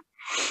was hope.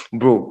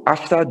 Bro,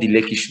 after the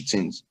Lekki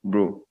shootings,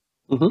 bro,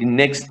 the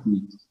next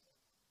day,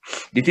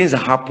 the things that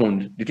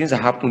happened the days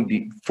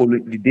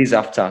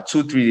after,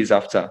 2-3 days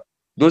after,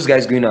 those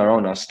guys going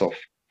around and stuff.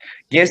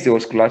 Yes, there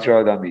was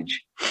collateral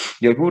damage.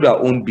 There were people that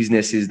owned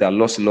businesses that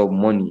lost a lot of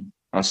money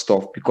and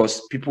stuff because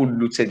people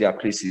looted their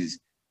places.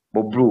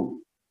 But bro,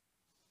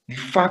 the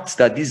fact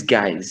that these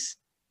guys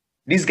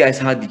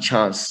had the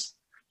chance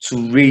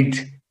to raid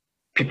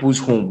people's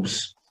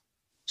homes.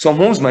 Some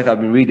homes might have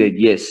been raided,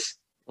 yes.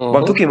 But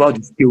I'm talking about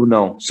the scale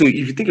now. So if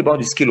you think about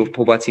the scale of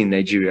poverty in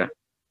Nigeria,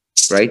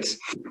 right?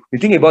 You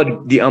think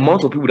about the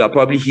amount of people that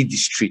probably hit the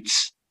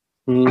streets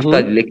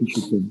after the Lekki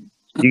shooting.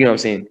 You know what I'm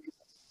saying?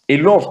 A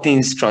lot of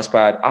things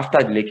transpired after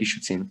the Lekki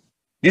shooting.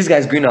 These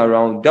guys going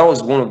around, that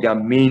was one of their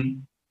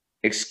main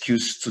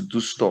excuse to do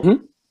stuff.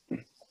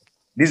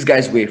 These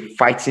guys were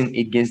fighting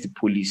against the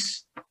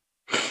police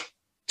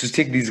to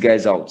take these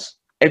guys out.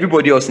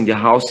 Everybody else in their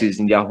houses,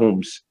 in their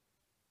homes,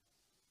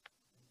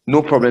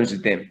 no problems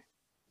with them.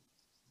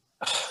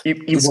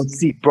 It was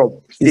sick,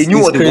 bro. They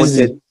knew what they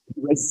wanted.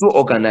 They were so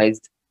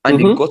organized, and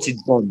they got it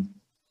done.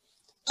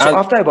 So and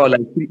after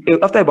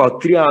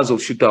about 3 hours of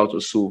shootout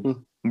or so,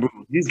 bro,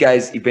 these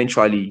guys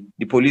eventually,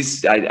 the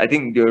police, I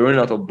think they were running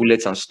out of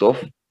bullets and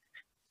stuff,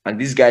 and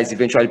these guys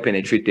eventually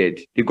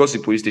penetrated. They got to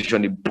the police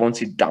station, they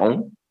burnt it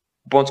down,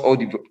 burnt all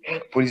the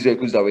police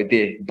vehicles that were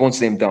there, burnt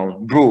them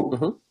down,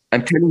 bro.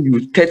 I'm telling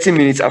you, 30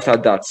 minutes after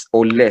that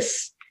or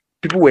less,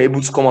 people were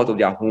able to come out of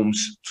their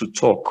homes to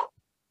talk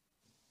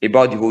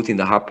about the whole thing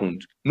that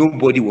happened.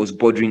 Nobody was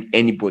bothering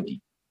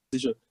anybody.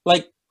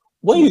 Like,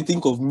 when you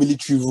think of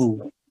military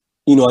rule,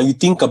 you know, and you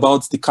think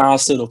about the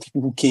carousel of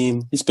people who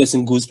came, this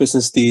person goes, this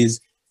person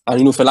stays, and,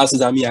 you know, Fela's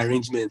army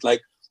arrangement,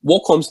 like,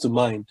 what comes to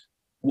mind?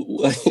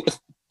 Well,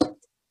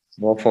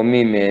 for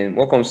me, man,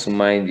 what comes to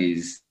mind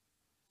is,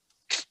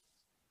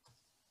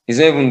 it's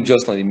not even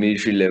just on the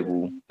military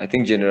level, I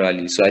think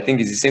generally. So I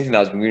think it's the same thing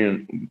that's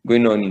been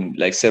going on in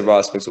like several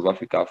aspects of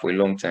Africa for a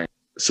long time.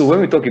 So when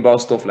we talk about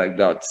stuff like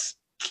that,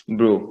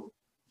 bro,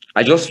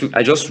 I just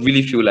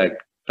really feel like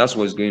that's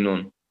what's going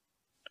on.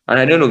 And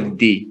at the end of the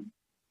day,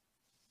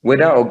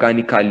 whether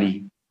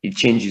organically it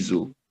changes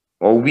or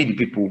we the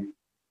people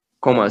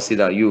come and say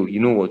that, yo,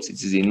 you know what,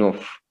 it is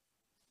enough.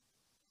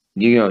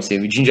 You know what I'm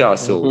saying? We ginger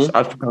ourselves.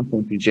 African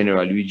countries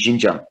generally, we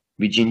ginger.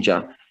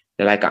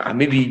 They're like,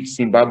 maybe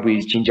Zimbabwe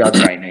is gingered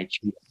by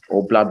Nigeria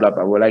or blah blah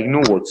blah. We're like, you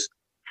know what?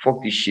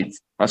 Fuck this shit.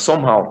 And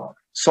somehow,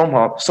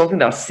 something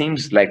that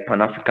seems like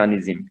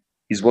Pan-Africanism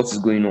is what is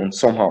going on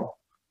somehow.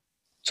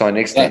 To an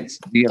extent.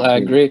 I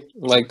agree.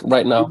 Like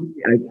right now.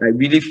 I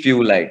really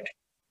feel like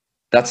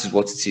that is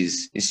what it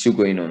is. It's still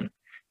going on.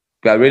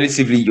 We are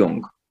relatively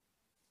young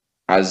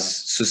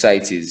as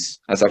societies,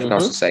 as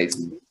African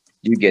society.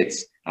 You get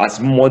as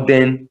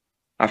modern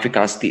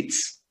African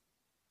states.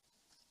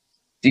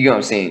 Do you get what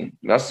I'm saying?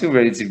 We are still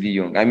relatively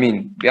young. I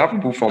mean, we have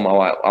people from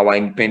our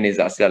independence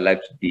that are still alive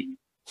today.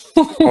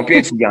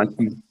 Compared to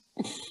Yankee.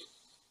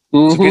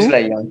 To places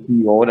like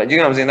Yankee or that. Do you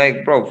know what I'm saying?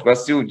 Like, bro, but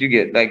still, you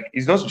get, like,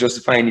 it's not to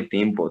justify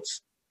anything, but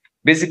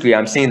basically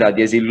I'm saying that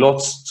there's a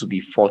lot to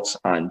be fought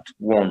and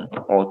won,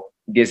 or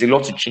there's a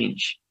lot to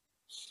change.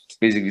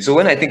 Basically. So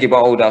when I think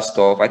about all that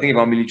stuff, I think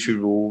about military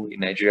rule in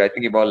Nigeria, I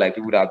think about like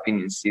people that have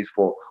been on state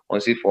for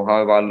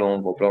however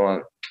long or blah, blah.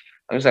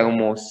 I'm just like,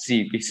 almost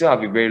see, we still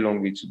have a very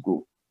long way to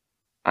go.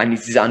 And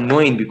it is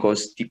annoying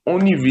because the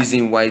only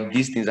reason why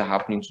these things are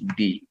happening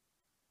today,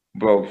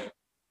 bro,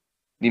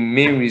 the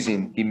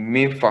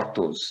main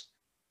factors,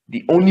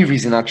 the only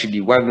reason actually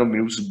why we've not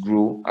been able to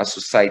grow as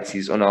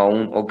societies on our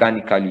own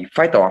organically,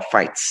 fight our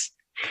fights,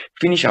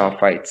 finish our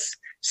fights,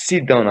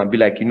 sit down and be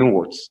like, you know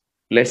what,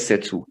 let's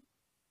settle.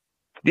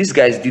 These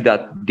guys did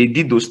that, they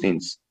did those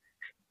things.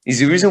 It's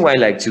the reason why,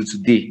 like, till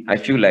today, I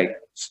feel like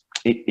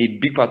a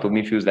big part of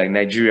me feels like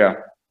Nigeria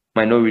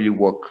might not really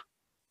work.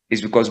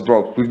 It's because,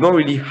 bro, we've not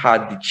really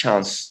had the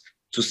chance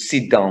to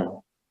sit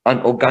down and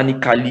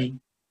organically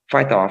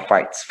fight our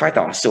fights, fight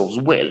ourselves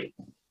well.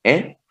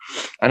 And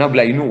I'll be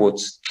like, you know what?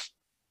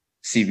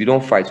 See, if we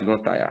don't fight, we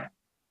don't tire.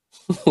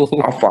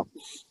 How far?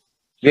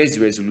 Where's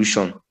the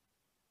resolution?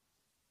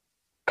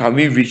 Can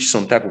we reach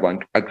some type of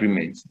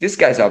agreement? These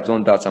guys have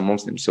done that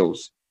amongst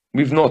themselves.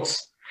 We've not.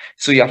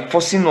 So you're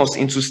forcing us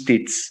into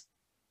states,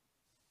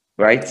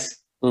 right?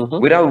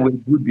 Whether we were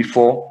good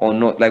before or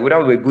not, like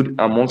whether we were good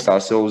amongst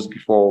ourselves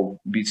before,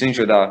 between each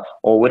other,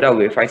 or whether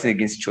we were fighting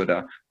against each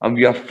other, and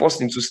we are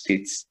forced into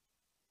states,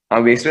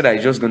 and we expect that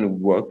it's just going to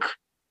work,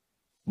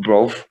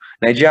 bro.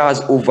 Nigeria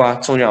has over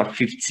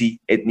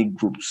 250 ethnic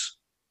groups.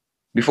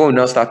 Before we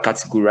now start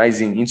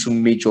categorizing into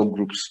major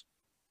groups,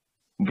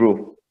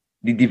 bro,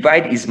 the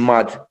divide is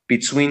mad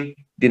between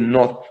the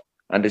north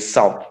and the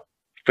south.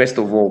 First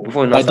of all,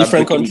 before we now start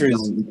different countries.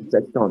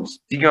 Sections.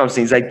 Do you know what I'm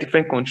saying? It's like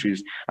different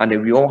countries, and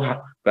then we're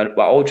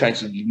all trying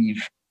to live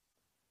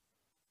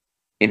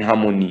in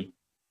harmony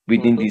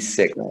within this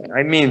segment.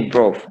 I mean,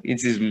 bro,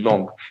 it is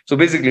long. So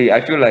basically,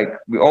 I feel like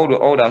with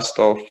all that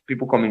stuff,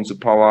 people coming into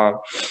power,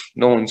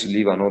 not wanting to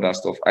leave and all that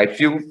stuff, I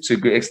feel to a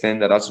great extent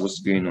that that's what's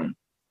going on.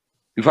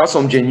 We've had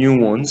some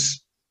genuine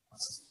ones,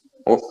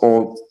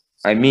 or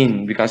I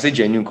mean, we can say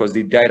genuine because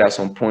they died at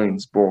some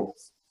points, but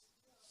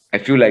I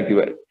feel like they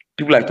were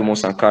people like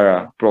Thomas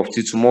Sankara, bro,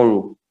 till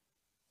tomorrow.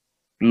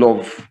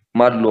 Love,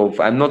 mad love.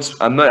 I'm not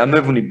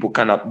even a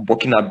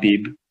Burkina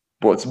babe,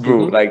 but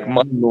bro, like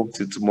mad love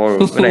till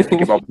tomorrow. When I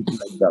think about people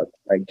like that,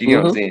 like, do you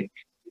know what I'm saying?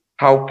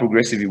 How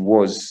progressive he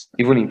was,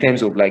 even in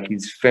terms of like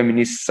his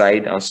feminist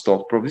side and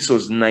stuff. Bro, this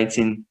was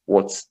 19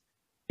 what?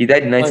 He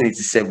died in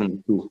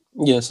 1987 too.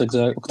 Yes,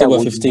 exactly. October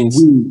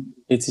 15th,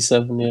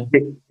 87. Yeah.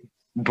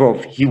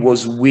 Bro, he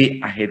was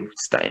way ahead of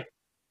his time.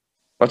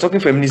 We're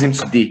talking feminism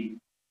today.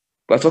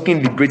 We're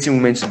talking liberating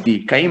women today.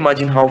 Can you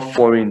imagine how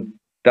foreign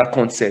that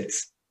concept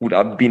would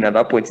have been at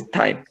that point in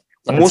time.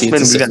 Most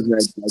men would be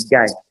like,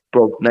 guy,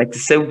 bro,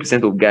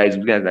 97% of guys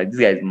would be like, this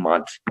guy is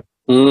mad.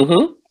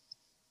 Mm-hmm.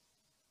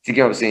 You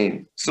get what I'm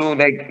saying? So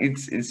like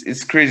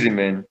it's crazy,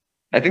 man.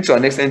 I think to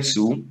an extent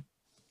too,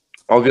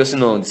 obviously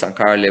not on the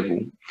Sankara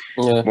level.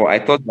 Yeah. But I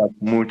thought that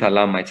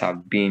Murtala might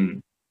have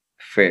been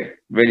fair,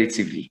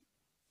 relatively.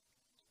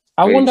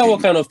 I wonder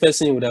what kind of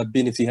person he would have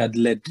been if he had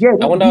led. Yeah,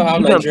 I wonder how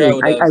Nigeria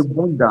would have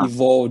wonder.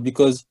 evolved,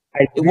 because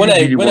when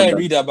I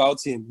read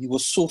about him, he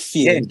was so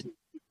feared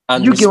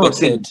and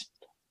respected.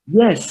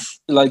 Yes.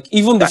 Like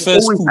even the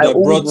first coup that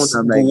brought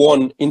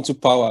Gowon into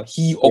power,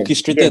 he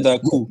orchestrated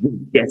that coup.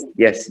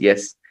 Yes.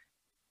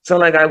 So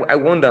like I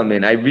wonder,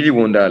 man. I really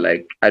wonder,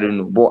 like, I don't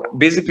know. But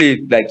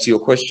basically, like, to your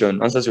question,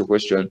 answer to your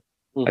question,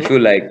 I feel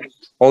like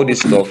all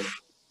this stuff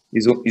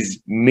is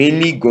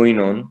mainly going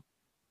on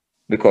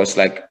because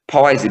like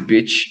power is a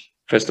bitch,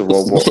 first of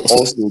all, but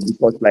also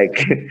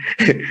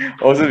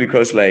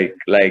because like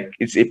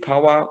it's a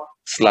power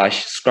 /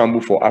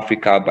 scramble for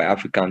Africa by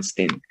Africans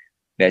thing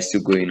that's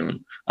still going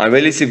on. And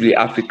relatively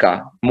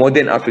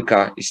modern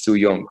Africa is still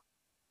young.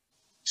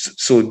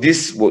 So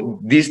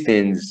these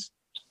things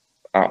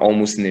are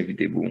almost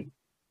inevitable.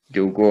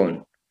 They'll go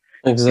on.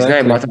 Exactly. It's not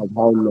a matter of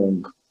how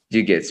long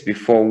you get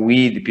before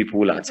we, the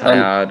people, are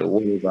tired or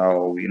whatever,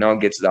 or we now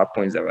get to that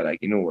point that we're like,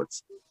 you know what?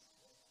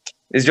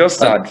 It's just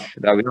sad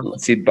that we have to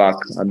sit back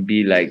and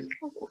be like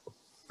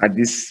at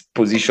this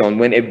position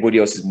when everybody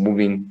else is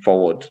moving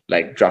forward,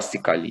 like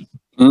drastically.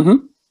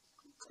 Mm-hmm.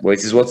 But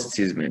it is what it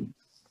is, man.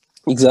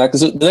 Exactly.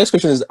 So the next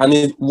question is, and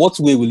in what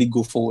way will it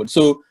go forward?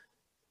 So,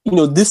 you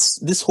know,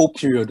 this whole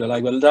period,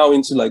 like we're now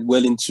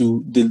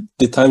into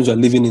the times we're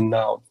living in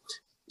now.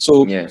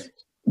 So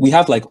we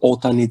have like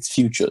alternate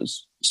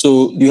futures.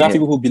 So you have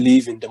people who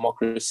believe in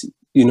democracy,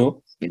 you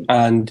know,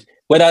 and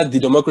whether the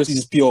democracy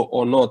is pure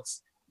or not,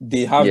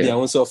 they have their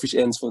own selfish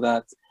ends for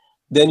that.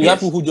 Then you have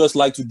people who just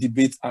like to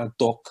debate and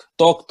talk.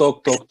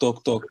 Nothing.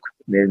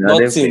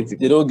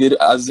 They don't get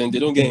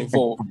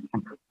involved.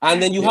 And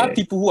then you have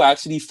people who are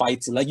actually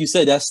fighting. Like you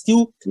said, there's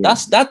still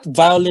that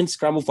violent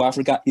scramble for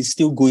Africa is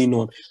still going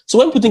on. So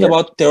when people think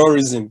about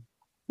terrorism,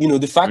 you know,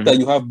 the fact that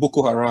you have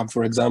Boko Haram,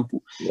 for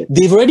example,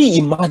 they've already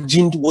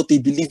imagined what they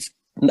believe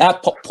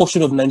that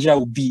portion of Nigeria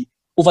will be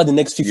over the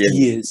next 50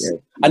 years,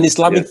 an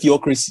Islamic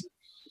theocracy.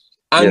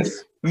 And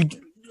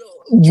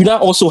you now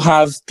also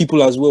have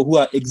people as well who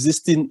are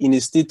existing in a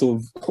state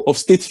of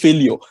state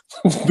failure,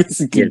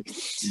 basically.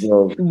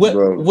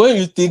 When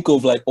you think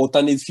of like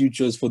alternate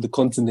futures for the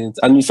continent,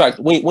 and in fact,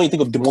 when you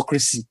think of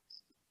democracy,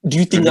 do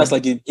you think that's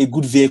like a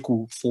good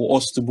vehicle for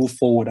us to move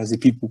forward as a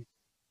people?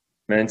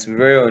 Man, to be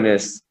very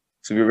honest,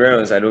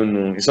 I don't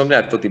know. It's something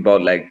I've thought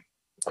about like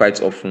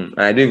quite often,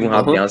 and I don't even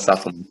have the answer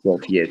for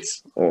myself yet.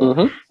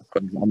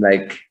 Because I'm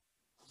like,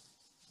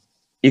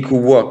 it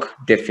could work,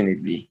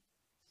 definitely.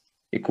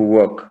 It could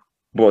work.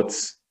 But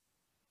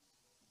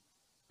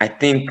I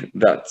think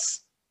there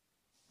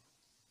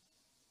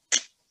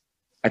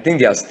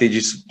are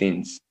stages to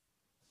things.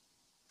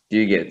 Do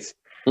you get?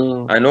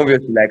 And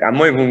obviously, like I'm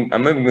not even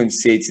going to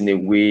say it in a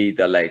way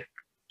that like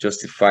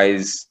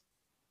justifies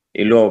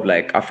a lot of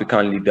like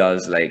African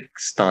leaders like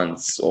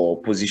stance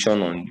or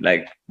position on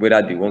like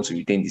whether they want to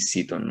retain the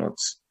seat or not.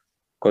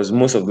 Because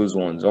most of those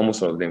ones,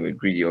 almost all of them were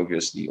greedy,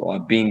 obviously, or are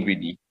being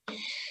greedy.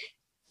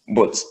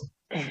 But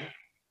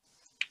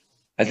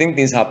I think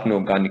things happen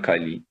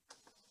organically.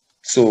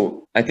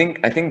 So I think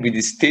with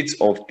the state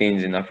of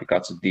things in Africa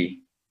today,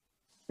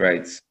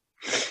 right?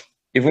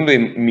 Even though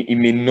it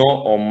may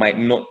not or might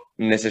not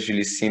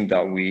necessarily seem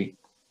that way,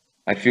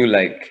 I feel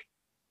like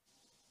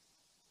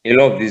a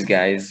lot of these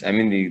guys, I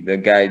mean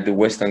the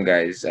Western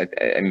guys, I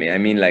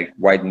mean like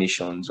white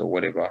nations or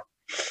whatever,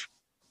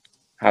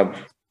 have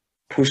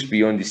pushed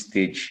beyond the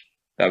stage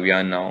that we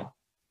are now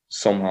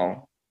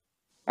somehow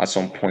at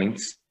some point,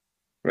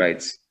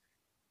 right?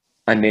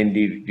 And then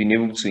they've been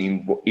able to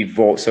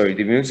evolve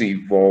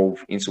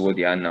into what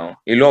they are now.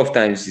 A lot of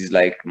times it's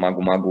like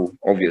mago,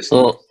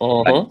 obviously.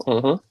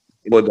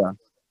 But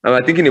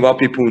I'm thinking about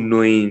people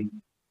knowing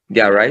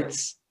their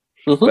rights.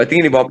 We're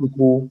thinking about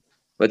people,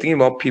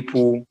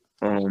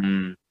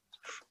 how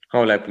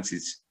will I put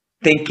it?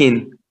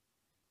 Thinking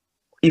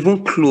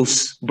even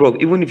close, bro,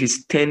 even if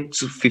it's 10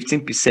 to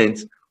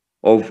 15%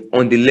 of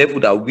on the level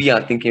that we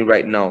are thinking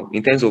right now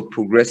in terms of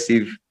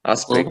progressive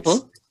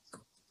aspects.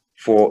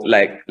 For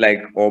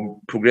or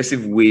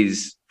progressive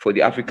ways for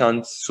the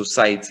African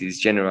societies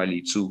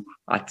generally to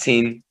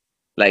attain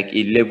like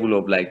a level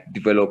of like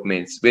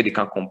development where we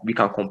can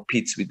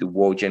compete with the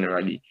world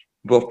generally.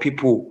 But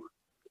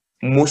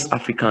most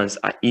Africans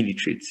are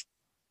illiterate.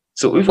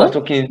 So if we're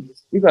talking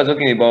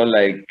about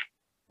like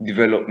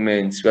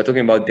development, we're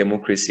talking about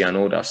democracy and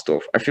all that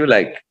stuff, I feel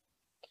like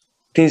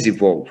things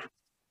evolve.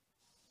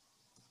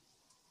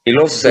 A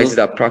lot of societies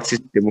that practice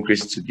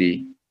democracy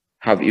today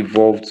have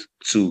evolved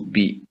to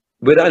be,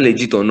 whether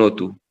legit or not,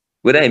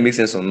 whether it makes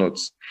sense or not,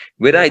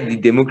 whether the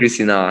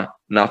democracy na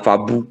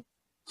fabu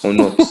or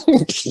not.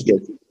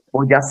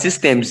 But their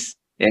systems,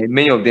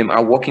 many of them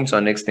are working to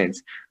an extent,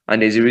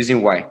 and there's a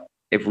reason why.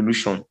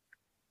 Evolution.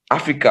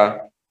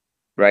 Africa,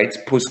 right,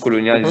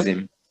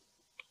 post-colonialism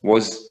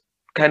was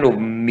kind of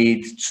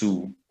made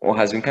to, or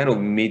has been kind of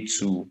made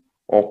to,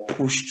 or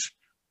pushed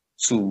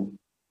to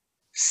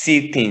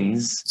see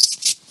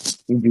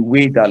things in the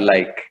way that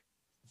like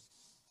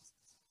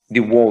the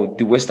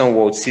Western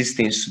world sees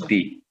things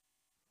today,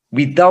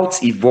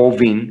 without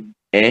evolving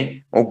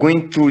or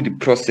going through the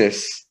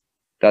process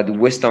that the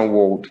Western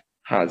world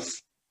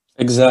has.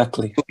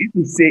 Exactly. So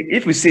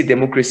if we say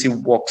democracy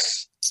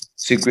works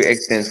to a great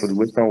extent for the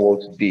Western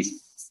world today,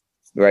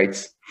 right?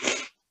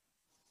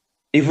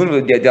 Even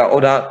though there are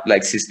other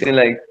like systems,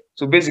 like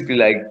so basically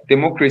like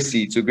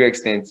democracy to a great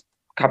extent,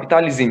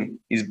 capitalism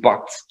is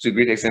backed to a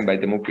great extent by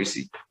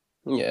democracy.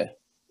 Yeah.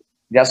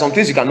 There are some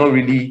things you cannot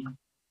really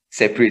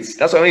separate.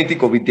 That's why when you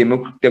think of a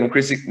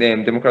democratic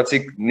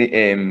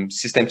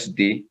system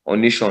today or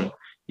nation,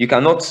 you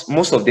cannot.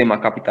 Most of them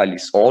are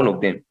capitalists, or all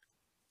of them.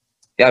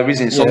 There are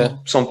reasons.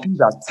 Some things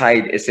are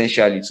tied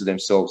essentially to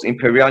themselves.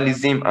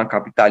 Imperialism and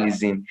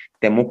capitalism,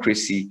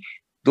 democracy,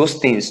 those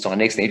things to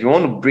an extent. If you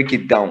want to break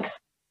it down,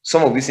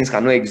 some of these things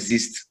cannot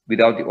exist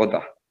without the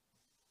other.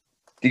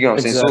 Do you get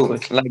what I'm saying?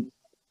 So like,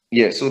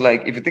 yeah. So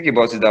like, if you think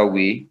about it that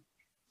way,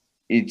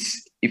 it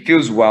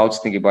feels wild to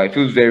think about. It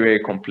feels very, very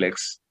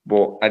complex.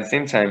 But at the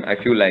same time, I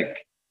feel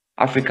like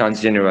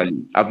Africans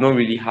generally have not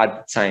really had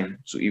the time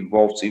to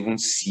evolve to even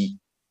see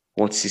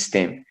what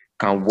system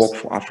can work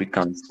for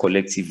Africans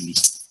collectively.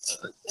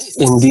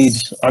 Indeed.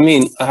 I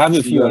mean, I have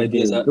a few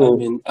ideas. I've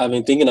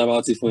been thinking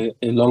about it for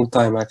a long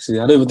time. Actually,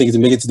 I don't even think it's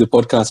make it to the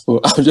podcast,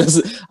 but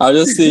I'll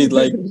just say it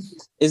like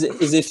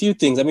it's a few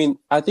things. I mean,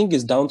 I think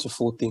it's down to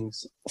 4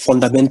 things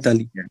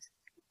fundamentally. Yeah.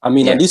 I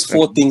mean, and these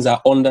 4 things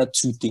are under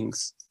 2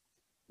 things.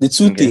 The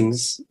 2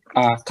 things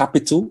are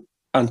capital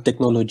and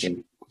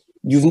technology.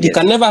 You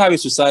can never have a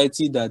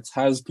society that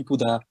has people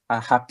that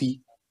are happy,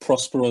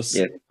 prosperous,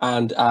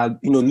 and are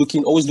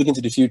always looking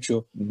to the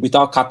future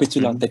without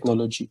capital and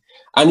technology.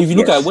 And if you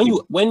look at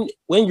when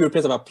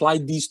Europeans have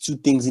applied these 2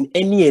 things in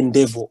any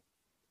endeavor,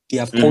 they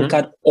have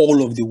conquered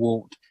all of the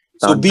world.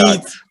 So be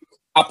it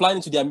applying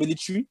it to their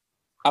military,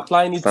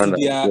 applying it to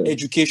their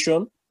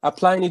education,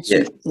 applying it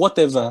to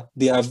whatever,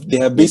 they have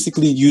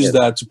basically used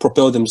that to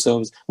propel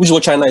themselves, which is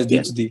what China is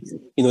doing today.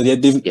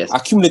 They've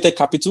accumulated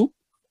capital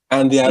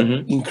and they are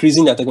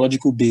increasing their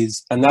technological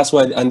base, and that's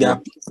why, and they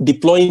are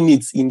deploying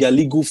it in their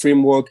legal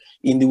framework,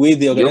 in the way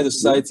they organize the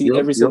society,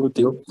 every single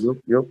thing.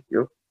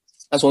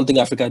 That's one thing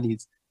Africa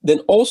needs.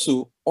 Then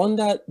also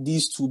under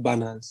these 2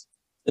 banners,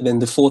 and then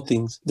the 4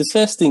 things. The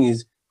first thing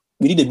is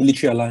we need a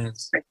military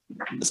alliance.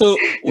 So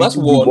that's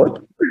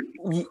one.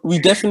 We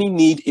definitely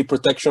need a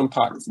protection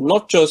pact.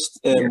 Not just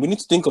we need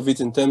to think of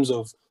it in terms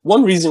of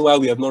one reason why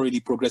we have not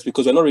really progressed,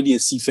 because we're not really a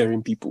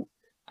seafaring people,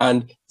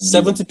 and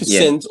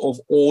 70% of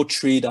all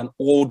trade and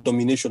all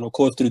domination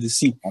occurs through the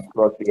sea.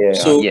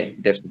 So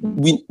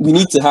we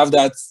need to have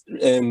that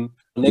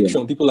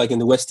connection. People like in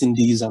the West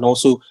Indies and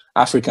also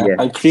Africa,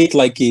 and create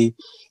like a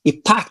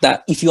pact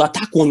that if you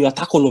attack one, you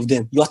attack all of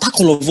them. You attack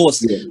all of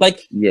us.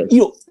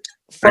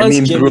 France,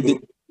 Germany,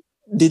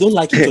 they don't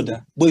like each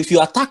other. But if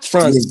you attack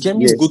France,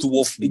 Germany go to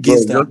war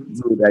against them.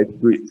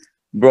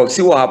 Bro,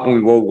 see what happened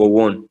with World War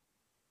One.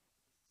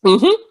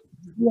 What happened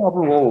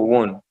with World War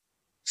One?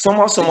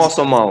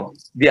 Somehow.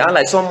 They are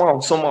like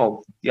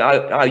somehow.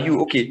 Are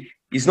you okay?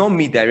 It's not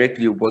me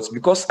directly, but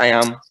because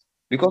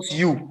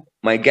you,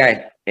 my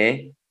guy,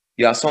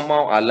 you are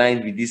somehow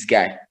aligned with this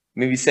guy.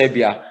 Maybe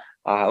Serbia.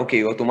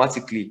 Okay,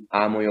 automatically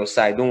I'm on your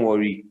side. Don't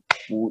worry.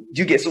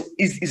 You get so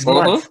it's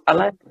mad. I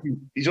like it.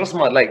 It's just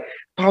mad. Like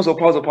pause.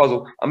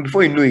 And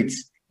before you know it,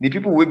 the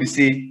people will be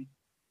say,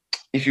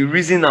 if you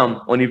reason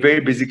them on a very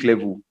basic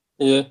level,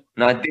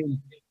 now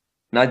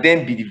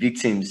then be the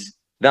victims.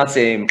 That's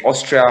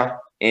Austria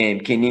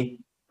and Kenny.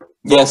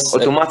 Yes,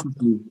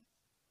 automatically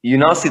you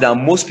now see that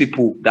most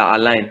people that are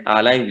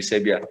aligned with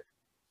Serbia.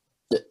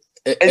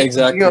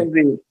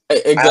 Exactly.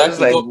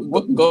 Exactly. Like,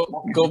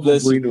 God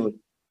bless you.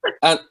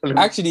 And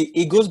actually,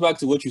 it goes back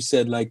to what you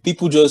said. Like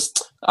people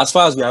just, as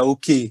far as we are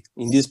okay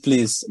in this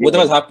place,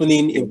 whatever's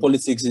happening in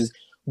politics is.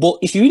 But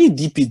if you really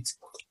deep it,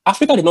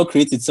 Africa did not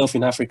create itself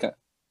in Africa.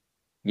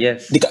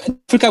 Yes. The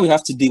Africa we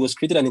have today was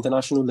created at an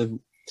international level.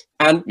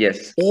 And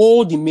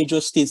all the major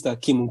states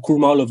that came,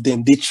 Nkrumah, all of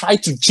them, they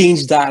tried to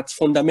change that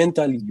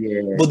fundamentally.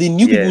 But the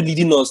new people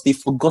leading us, they've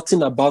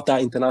forgotten about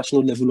that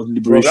international level of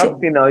liberation.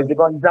 Now is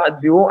about that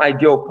the whole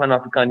idea of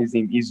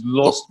Pan-Africanism is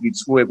lost with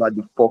whoever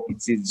the fuck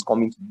it is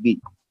coming today.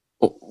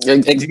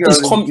 It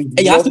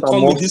has to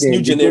come with this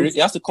new generation.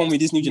 It has to come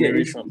with this new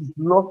generation. It's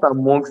lost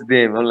amongst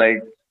them. I'm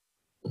like,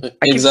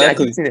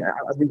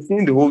 I've been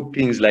seeing the whole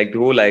things, like the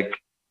whole like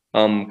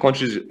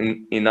countries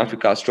in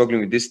Africa are struggling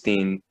with this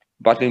thing,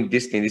 battling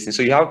this thing.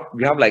 So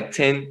we have like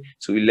 10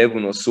 to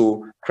 11 or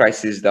so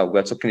crises that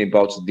we're talking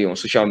about today on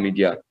social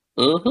media.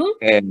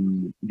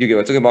 And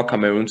we're talking about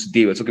Cameroon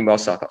today. We're talking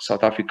about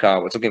South Africa.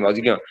 We're talking about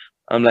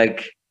I'm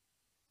like,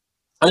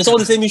 and it's all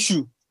the same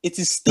issue. It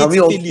is state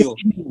failure.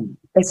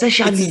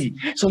 Essentially.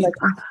 So like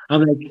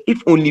I'm like,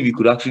 if only we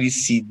could actually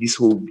see this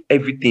whole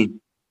everything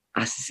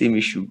as the same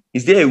issue.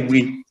 Is there a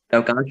way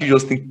that can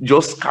actually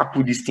just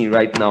tackle this thing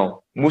right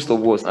now. Most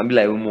of us, and be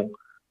like,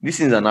 this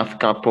is an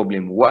African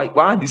problem. Why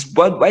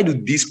do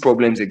these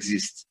problems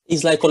exist?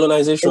 It's like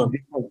colonization.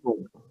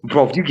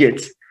 Bro, you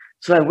get?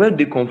 So like, where do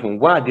they come from?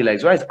 Why are they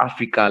like? Why is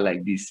Africa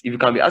like this? If you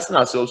can be asking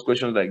ourselves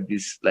questions like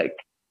this, like,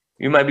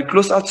 we might be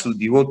closer to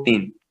the whole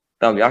thing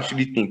than we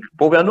actually think.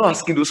 But we are not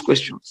asking those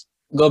questions.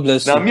 God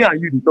bless you. Now, me and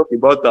you talk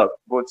about that,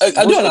 but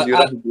I most of the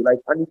other people, like,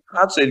 and it's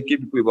hard to educate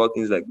people about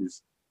things like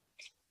this.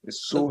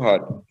 It's so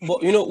hard.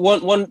 But you know,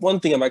 one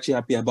thing I'm actually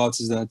happy about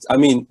is that, I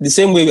mean, the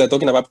same way we are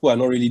talking about people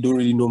who don't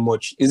really know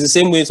much, is the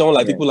same way someone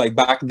like people like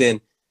back then,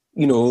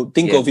 you know,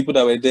 think of people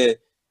that were there.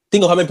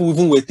 Think of how many people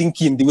even were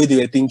thinking the way they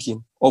were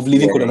thinking of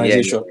leaving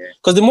colonization.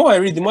 Because the more I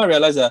read, the more I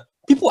realize that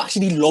people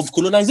actually love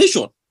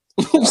colonization.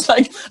 It's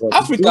like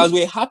Africans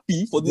were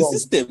happy for the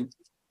system.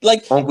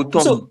 Like, Uncle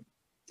Tom, so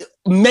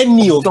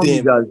many of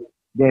them.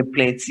 There are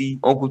plenty.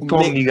 Uncle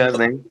Tom niggas,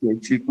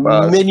 plenty.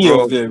 Many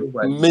of them.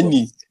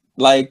 Many.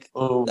 Like,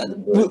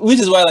 which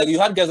is why, like, you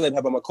had guys like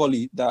Herbert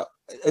Macaulay that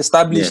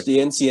established the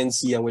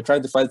NCNC and were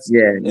trying to fight.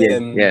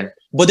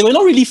 But they were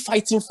not really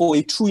fighting for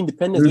a true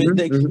independence.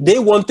 They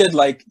wanted,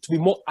 like, to be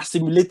more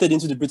assimilated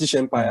into the British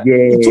Empire.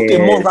 It took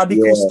a more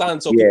radical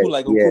stance of people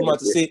like Nkrumah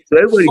to say, so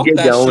everybody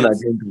get their own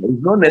agenda.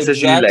 It's not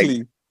necessarily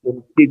like for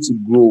the state to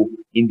grow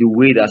in the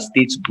way that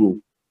states grow.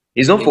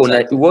 It's not for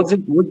it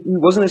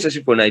wasn't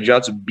necessary for Nigeria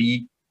to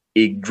be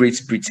a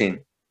Great Britain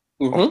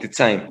of the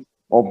time,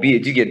 or be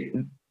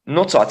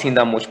not to attain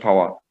that much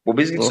power, but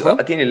basically to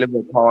attain a level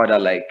of power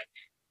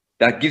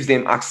that gives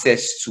them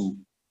access to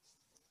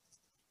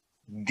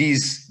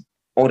these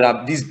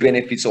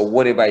benefits or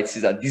whatever it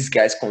is that these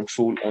guys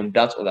control on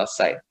that other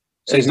side.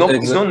 So it's not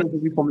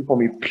necessarily coming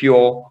from a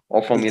pure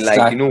or from a,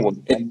 like, you know what,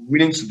 I'm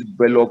willing to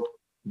develop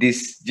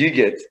this. Do you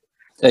get?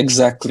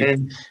 Exactly.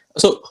 And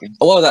so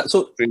all of that.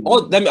 So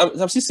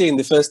I'm still saying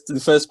the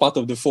first part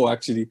of the 4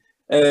 actually,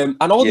 and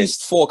all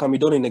these 4 can be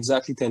done in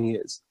exactly 10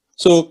 years.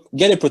 So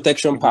get a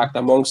protection pact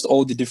amongst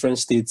all the different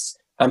states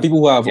and people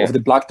who have of the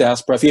black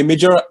diaspora. If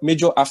you're a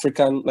major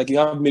African, like you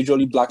have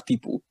majorly black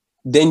people,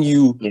 then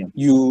you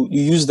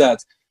use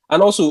that,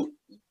 and also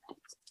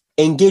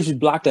engage with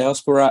black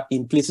diaspora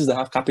in places that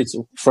have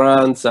capital,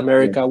 France,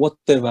 America,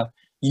 whatever.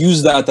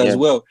 Use that as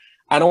well,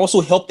 and also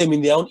help them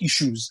in their own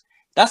issues.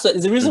 That's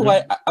the reason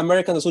why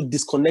Americans are so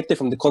disconnected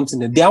from the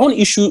continent. Their own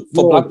issue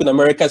for black people in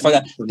America is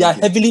that they are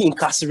heavily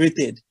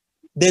incarcerated.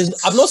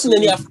 I've not seen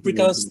any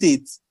African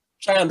states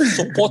try and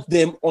support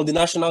them on the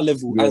national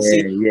level and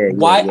say,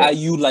 why are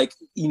you, like,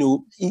 you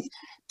know,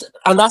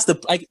 and that's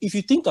like, if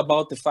you think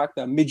about the fact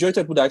that majority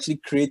of people that actually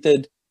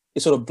created a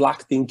sort of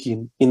black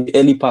thinking in the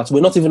early parts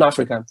were not even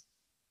African.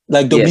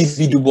 Like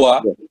W.B. Du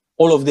Bois,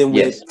 all of them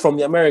were from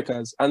the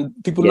Americas, and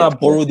people now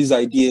borrow these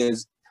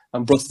ideas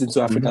and brought it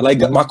into Africa. Like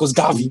Marcus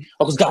Garvey.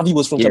 Marcus Garvey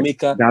was from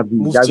Jamaica,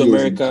 moved to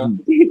America.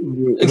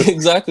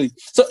 Exactly.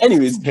 So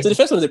anyways, so the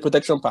first one is the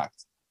Protection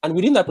Pact. And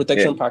within that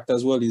Protection Pact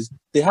as well is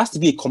there has to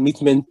be a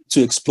commitment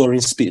to exploring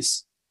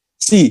space.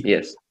 See,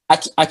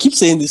 I keep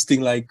saying this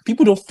thing, like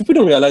people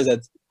don't realize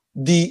that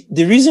the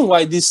reason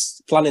why this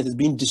planet is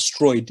being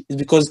destroyed is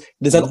because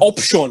there's an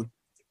option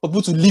for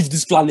people to leave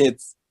this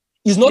planet.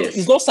 It's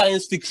not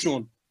science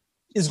fiction.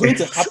 It's going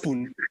to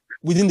happen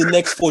within the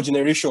next 4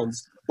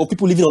 generations. Or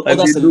people living on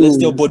other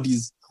celestial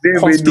bodies. They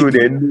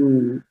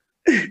know.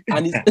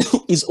 And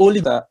it's only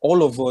that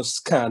all of us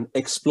can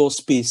explore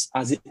space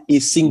as a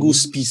single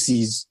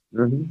species.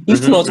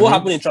 If not, what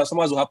happened in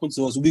Transformers will happen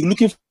to us. We'll be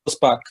looking for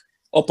spark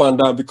up and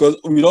down because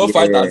we don't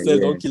fight ourselves,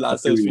 don't kill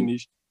ourselves,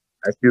 finish.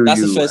 That's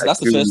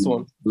the first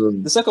one.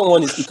 The second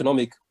one is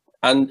economic.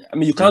 And I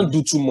mean, you can't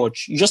do too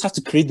much. You just have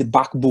to create the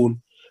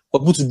backbone for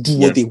people to do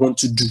what they want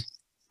to do.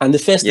 And the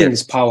first thing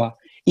is power.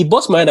 It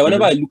busts my mind that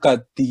whenever I look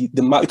at the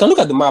map, you can look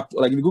at the map,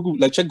 like Google,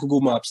 like check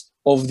Google Maps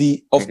of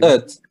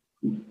Earth.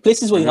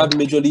 Places where you have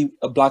majorly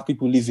black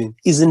people living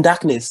is in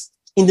darkness.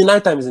 In the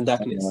nighttime is in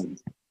darkness.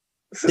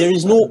 There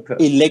is no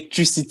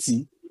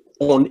electricity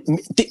on.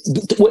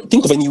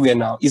 Think of anywhere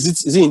now. Is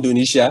it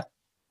Indonesia?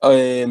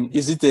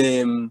 Is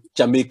it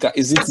Jamaica?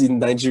 Is it in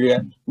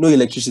Nigeria? No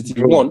electricity.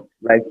 Bro,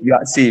 like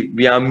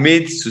we are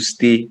made to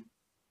stay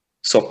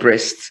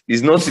suppressed.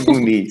 It's not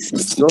even made.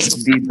 It's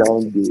just stay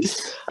down there.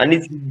 And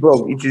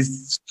it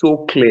is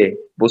so clear.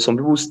 But some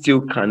people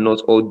still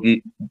cannot, or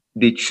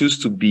they choose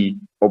to be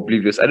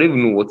oblivious. I don't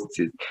even know what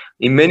it is.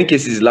 In many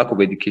cases, lack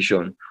of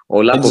education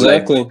or lack of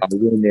like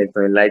awareness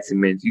or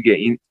enlightenment. You get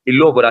in a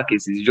lot of other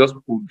cases, just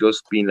people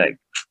just being like,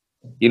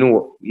 you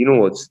know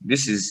what?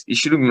 It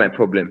shouldn't be my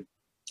problem.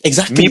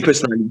 Exactly. Me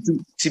personally,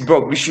 see,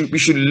 bro, we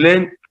should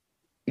learn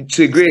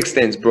to a great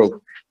extent,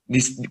 bro.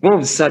 One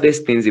of the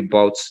saddest things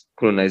about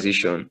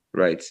colonization,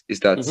 right, is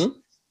that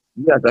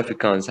we as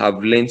Africans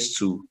have learned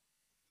to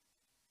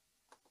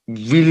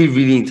really,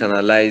 really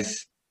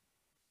internalize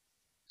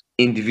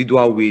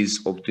individual ways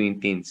of doing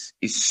things.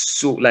 It's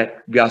so like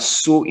we are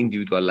so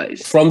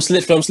individualized from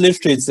slave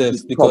trade itself,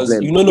 because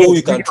you don't know who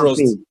you can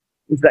trust.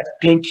 It's like,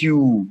 thank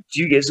you.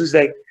 Do you get? So it's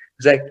like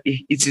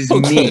it is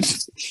me.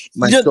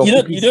 You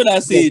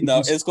don't say it now.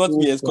 Escort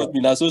me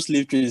now. So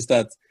slave trade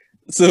starts.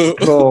 So,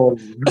 so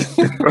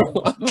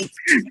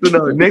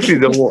now next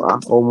is I'm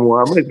not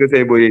going to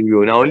anybody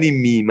anymore. Now only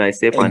me,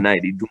 myself, and I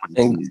they do my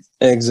things.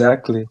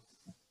 Exactly.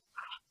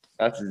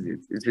 That is it.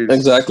 It is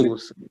exactly.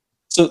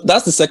 So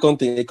that's the second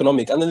thing,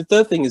 economic. And then the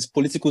third thing is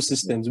political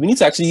systems. We need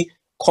to actually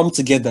come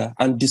together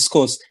and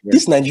discuss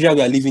this Nigeria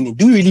we are living in.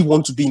 Do we really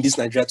want to be in this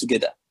Nigeria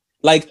together?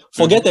 Like,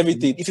 forget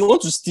everything. If you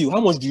want to steal, how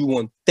much do you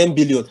want? 10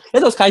 billion.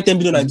 Let us carry 10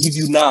 billion and give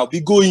you now. Be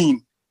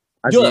going.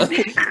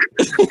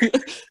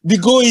 Be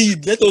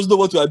going. Let us know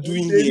what we are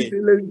doing here.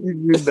 Let's give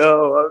you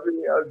now.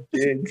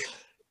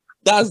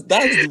 That's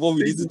the one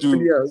we need to do.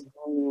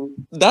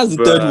 That's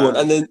the third one.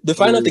 And then the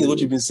final thing is what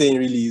you've been saying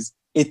really is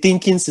a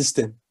thinking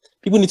system.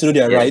 People need to know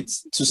their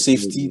rights to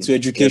safety, to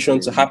education,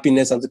 to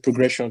happiness, and to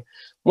progression.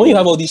 When you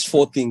have all these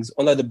four things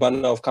under the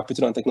banner of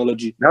capital and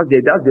technology. That's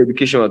the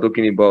education we're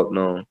talking about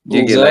now.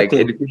 You get like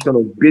education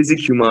of basic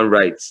human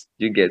rights.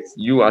 You get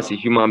you as a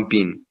human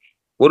being.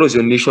 What does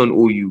your nation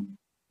owe you?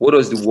 What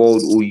does the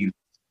world owe you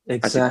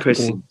as a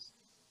person?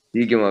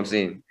 You get what I'm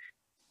saying?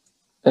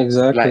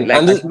 Exactly.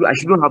 Like I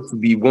shouldn't have to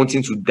be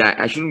wanting to die.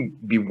 I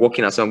shouldn't be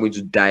walking as I'm going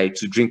to die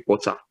to drink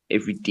water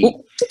every day.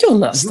 You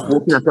don't understand.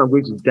 Walking as I'm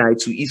going to die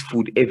to eat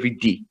food every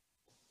day.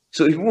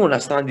 So if you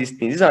understand these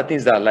these are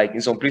things that like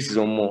in some places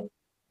or more,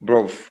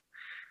 bro.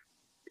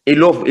 A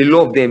lot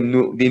of them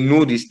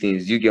know these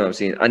things. You get what I'm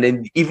saying? And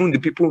then even the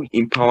people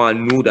in power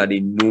know that they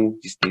know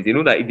these things. They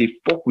know that if they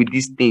fuck with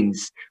these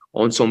things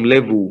on some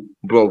level,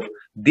 bro,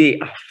 they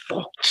are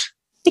fucked.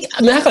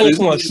 I mean, how can you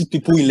come and shoot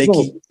people in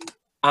Lekki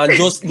and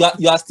just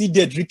you are still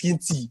there drinking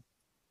tea?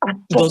 It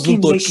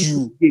doesn't touch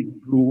you.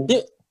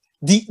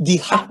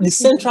 The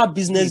central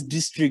business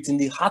district in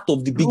the heart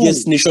of the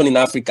biggest nation in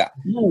Africa.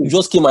 You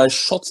just came and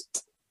shot.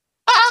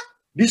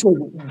 This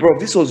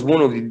was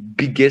one of the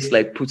biggest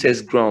like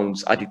protest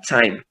grounds at the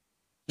time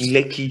in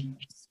Lekki.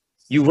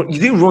 You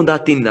didn't run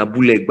that thing in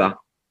Abulegba.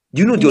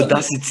 Do you know the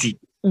audacity?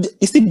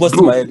 It's still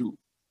busting my head.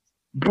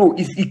 Bro,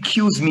 it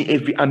kills me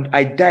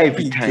I die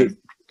every time.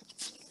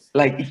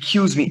 Like it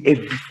kills me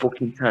every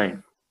fucking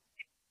time.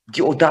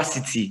 The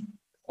audacity.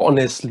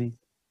 Honestly.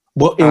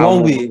 But in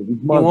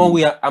one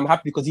way, I'm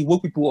happy because he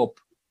woke people up.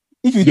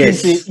 If you think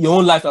say your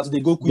own life as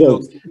they go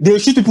Quilocks, they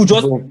shoot people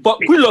just but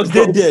Quilocks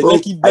they there.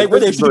 Like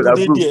when they shoot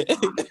people they there.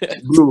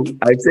 Bro,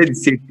 I said the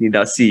same thing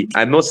that see,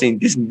 I'm not saying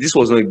this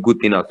was not a good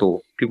thing at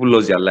all. People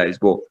lost their lives,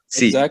 but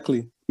see,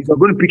 exactly. If I'm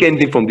going to pick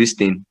anything from this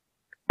thing,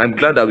 I'm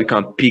glad that we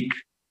can pick.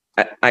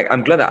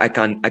 I'm glad that I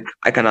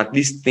can at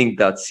least think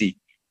that see,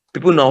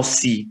 people now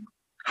see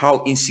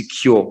how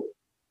insecure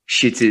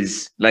shit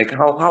is, like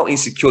how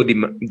insecure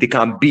they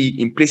can be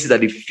in places that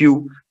they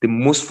feel the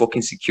most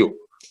fucking secure.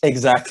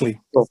 Exactly.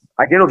 So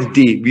at the end of the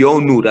day, we all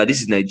know that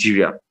this is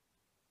Nigeria.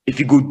 If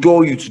you go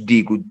dull you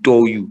today, go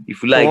dull you.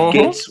 If you like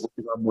get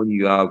whatever money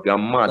you have, you are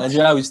mad.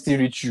 Nigeria will still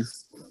reach you.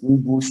 We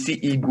go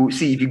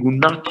see. If you go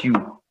knock you,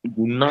 it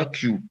will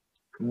knock you.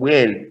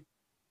 Well,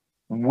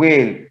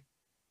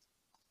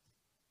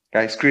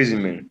 that's crazy,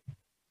 man.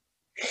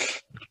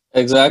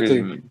 Exactly.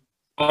 Crazy, man.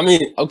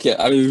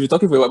 We're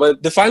talking for a while,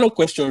 but the final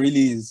question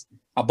really is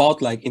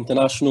about like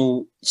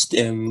international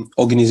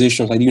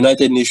organizations like the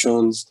United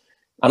Nations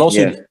and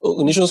also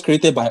nations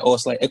created by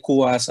us like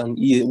ECOWAS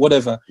and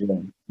whatever.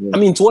 I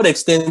mean, to what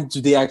extent are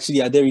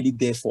they really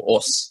there for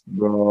us?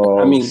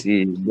 Bro,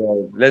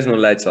 let's not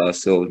lie to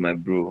ourselves, my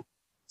bro.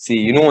 See,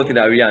 you know one thing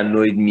that really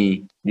annoyed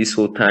me this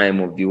whole time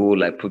of the whole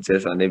like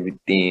protest and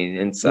everything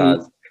and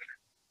SARS.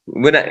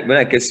 When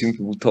I get seeing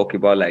people talk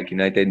about like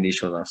United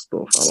Nations and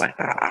stuff, I'm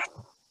like,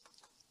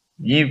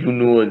 you even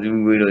know what's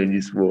even going on in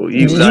this world.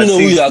 You know who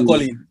you are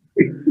calling.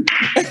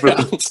 Bro,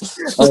 when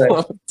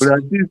I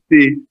still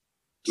say,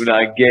 when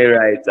I get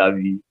right,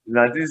 when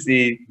I still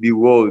say the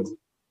world,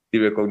 they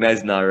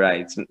recognize now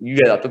rights. You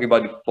guys are talking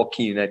about the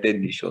fucking United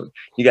Nations.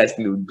 You guys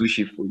need to do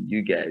shit for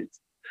you guys.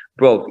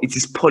 Bro, it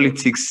is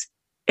politics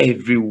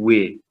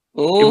everywhere.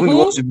 Even the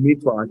ones we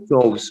made for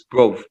ourselves,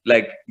 bro.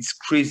 Like, it's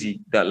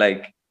crazy that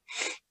like,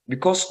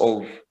 because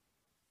of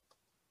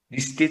the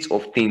state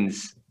of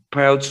things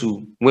prior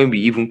to when we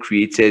even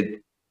created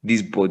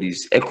these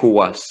bodies,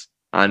 ECOWAS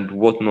and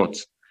whatnot,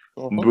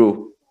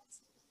 bro,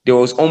 there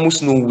was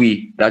almost no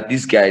way that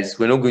these guys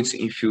were not going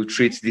to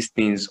infiltrate these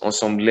things on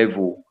some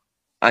level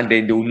and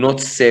then they will not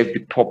serve the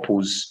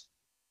purpose,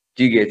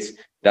 do you get,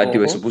 that they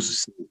were supposed to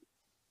serve.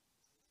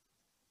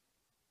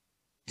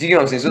 Do you get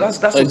what I'm saying? So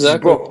that's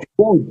exactly what,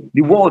 bro.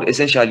 The world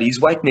essentially is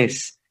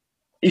whiteness.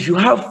 If you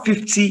have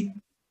 50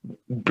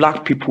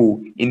 black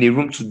people in a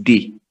room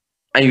today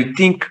and you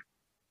think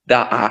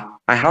that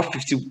I have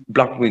 50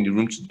 black people in the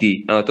room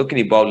today and I'm talking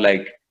about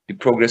like the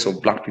progress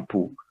of black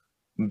people,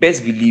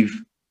 best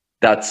believe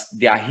that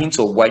there are hints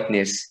of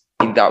whiteness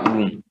in that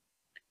room.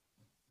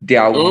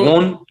 There are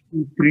 1,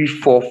 2, 3,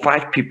 4,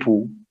 5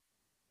 people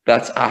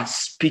that are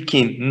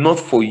speaking not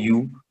for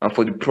you and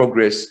for the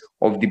progress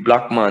of the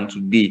black man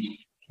today,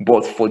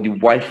 but for the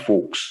white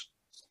folks.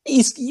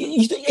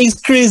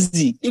 It's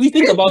crazy. If you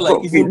think about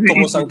like even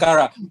Thomas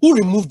Sankara, who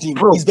removed him,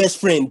 his best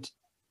friend.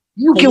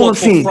 You get what I'm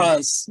saying?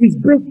 France. His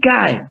best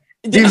guy.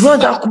 They run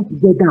that coup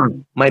together,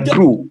 my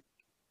bro.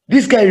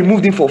 This guy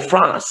removed him for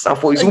France and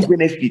for his own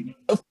benefit.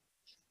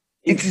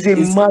 It is a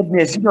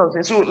madness, you know what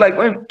I'm saying? So, like,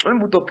 when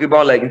we talk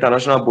about like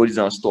international bodies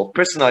and stuff,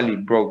 personally,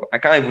 bro, I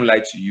can't even lie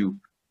to you.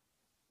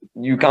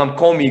 You can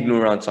call me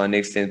ignorant to an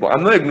extent, but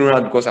I'm not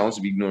ignorant because I want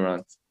to be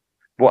ignorant.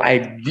 But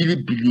I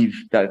really believe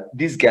that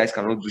these guys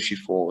cannot do shit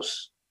for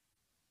us.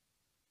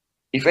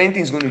 If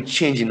anything is going to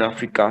change in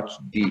Africa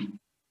today,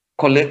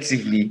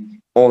 collectively,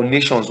 or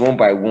nations one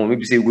by one,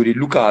 maybe say, we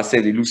look at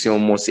ourselves, they look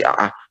someone more, say,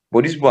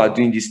 but these people are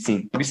doing this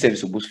thing. This service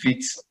supposed to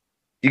fit.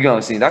 You know what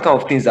I'm saying? That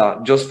kind of things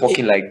are just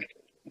fucking like.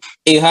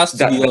 It has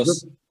to be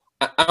us.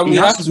 And we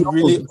have to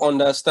really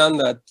understand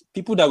that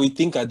people that we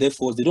think are there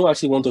for us, they don't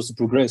actually want us to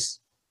progress.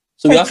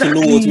 So we have to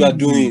know what we are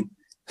doing.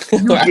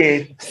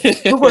 Nobody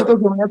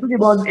talking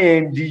about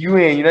the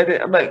UN,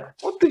 United. I'm like,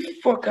 what the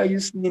fuck are you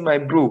saying, my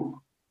bro?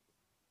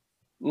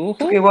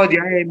 Talking about the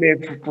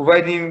IMF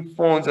providing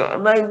funds.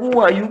 I'm like, who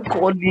are you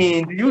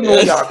calling? Do you know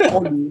you are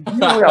calling? Do you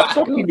know you are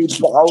talking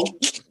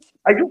about?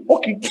 Are you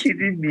fucking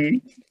kidding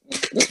me?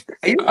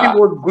 Are you seeing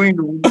what's going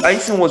on? Are you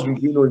seeing what's been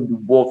going on in the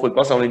world for the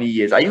past how many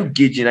years? Are you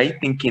gauging? Are you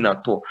thinking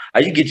at all?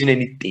 Are you gauging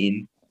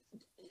anything?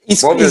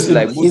 It's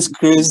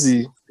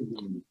crazy.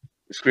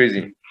 It's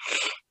crazy.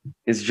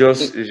 It's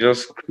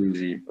just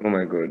crazy. Oh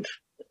my god.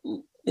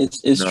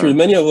 It's true.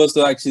 Many of us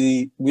don't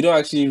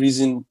actually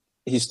reason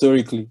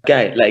historically.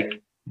 Guy,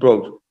 like,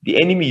 bro, the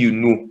enemy you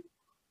know.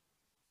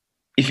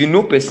 If you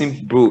know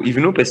person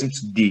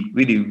today,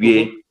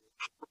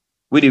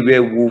 where they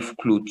wear wolf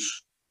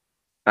clothes,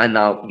 and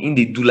now in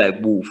they do like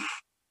wolf,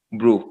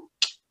 bro,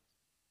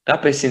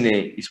 that person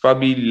is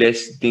probably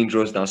less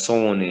dangerous than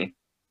someone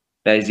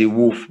that is a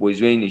wolf but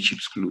is wearing a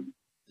sheep's clothes.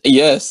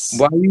 Yes.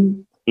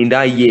 Buhari in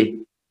that year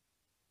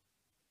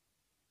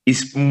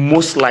is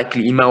most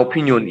likely, in my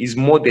opinion, is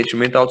more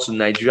detrimental to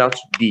Nigeria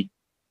today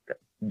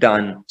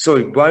than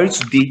Buhari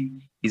today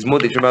is more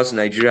detrimental to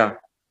Nigeria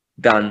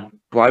than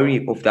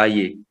Buhari of that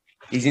year.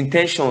 His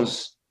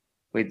intentions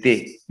were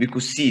there. We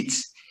could see it.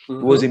 He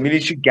was a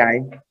military guy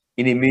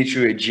in a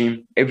military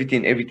regime,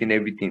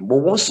 everything. But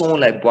once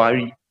someone like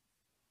Buhari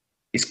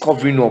is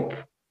covering up,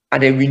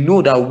 and then we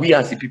know that we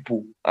as the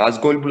people are as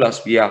gullible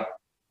as we are,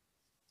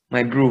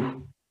 my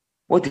bro,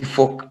 what the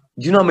fuck?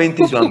 Do you know how many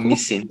things we are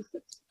missing?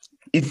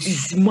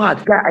 It's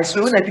mad. Guy, I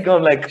swear when I think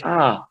I'm like,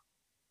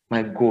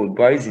 my God,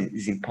 Buhari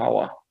is in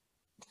power.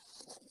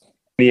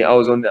 I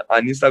was on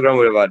Instagram,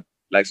 whatever,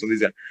 like something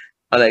like that,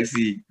 and I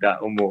see that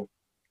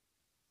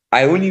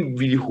I only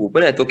really hope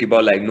when I talk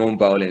about like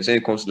non-violence, when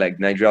it comes to like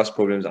Nigeria's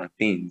problems and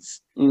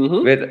things,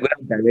 whether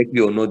directly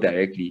or not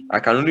directly,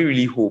 I can only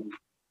really hope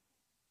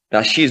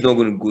that she is not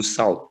going to go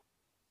south.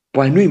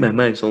 But I know in my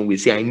mind some way,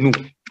 say I know.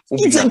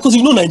 It's because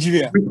you know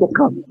Nigeria. Bro,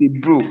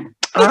 you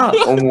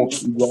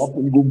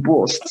go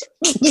bust.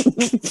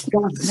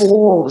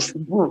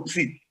 Bro.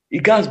 See,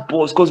 it got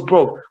bust because,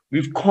 bro,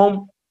 we've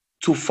come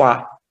too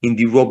far in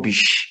the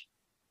rubbish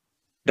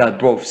that,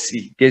 bro,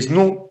 see, there's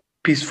no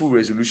peaceful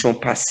resolution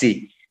per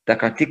se that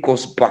can take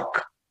us back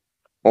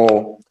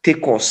or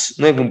take us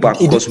not even back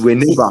because we're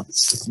never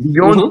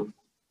beyond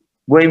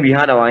when we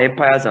had our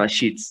empires and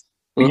shit.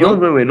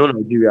 Beyond when we're not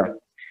Nigeria,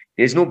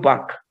 there's no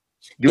back.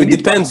 It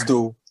depends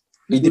though.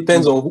 It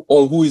depends on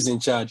who is in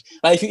charge.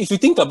 Like if you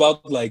think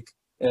about like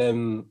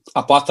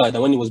apartheid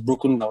and when it was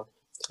broken down,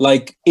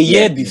 like a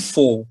year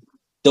before,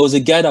 there was a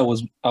guy that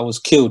was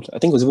killed. I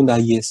think it was even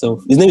that year.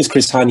 So his name is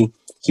Chris Hani.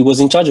 He was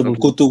in charge of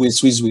Nkoto with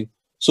Swizwe.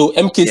 So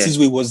MK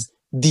Sizwe was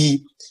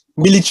the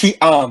military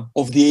arm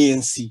of the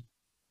ANC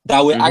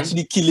that were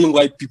actually killing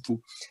white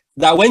people.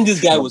 That when this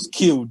guy was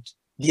killed,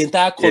 the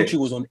entire country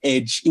was on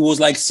edge. It was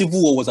like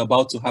civil war was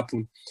about to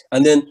happen.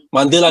 And then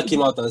Mandela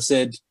came out and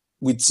said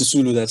with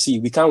Sisulu that, see,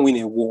 we can't win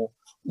a war.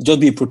 Just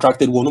be a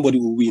protracted war. Nobody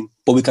will win,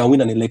 but we can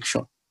win an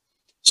election.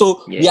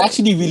 So we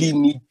actually really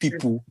need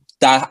people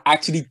that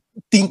actually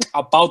think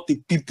about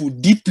the people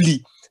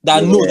deeply,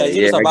 that know that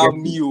it's just about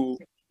me.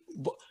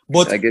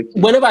 But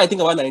whenever I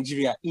think about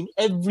Nigeria,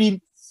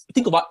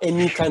 think about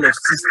any kind of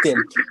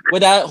system,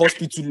 whether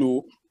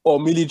hospital or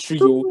military,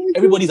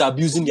 everybody's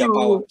abusing their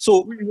power.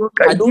 So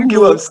I don't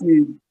know.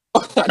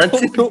 And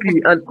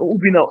typically, and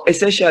Ubina,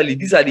 essentially,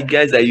 these are the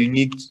guys that you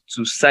need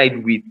to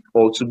side with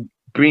or to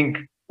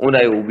bring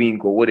under your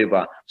wing or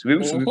whatever. So we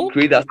able to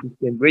create that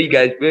system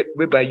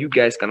whereby you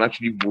guys can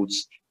actually vote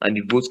and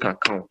the votes can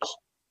count.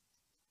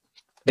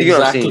 You know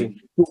what I'm saying?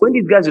 So when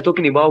these guys are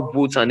talking about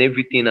votes and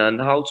everything and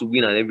how to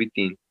win and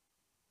everything,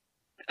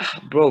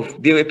 bro,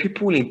 there were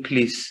people in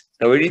place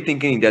that were already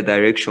thinking in their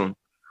direction.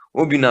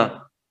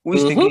 Obina, who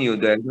is thinking in your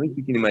direction? Who is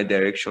thinking in my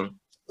direction?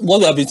 What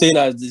we have been saying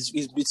is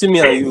between me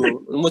and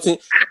you.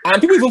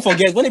 And people even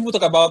forget when people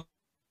talk about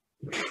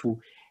people,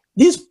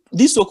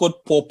 these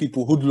so-called poor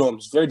people,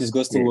 hoodlums, very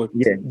disgusting word.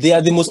 Yeah. They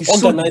are the most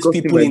organized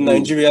people in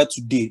Nigeria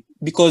today.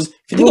 Because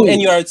if you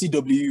think of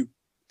NURTW,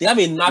 they have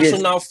a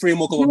national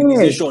framework of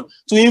organization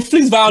to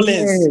inflict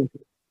violence.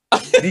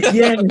 Yes,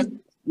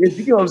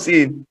 you know what I'm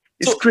saying?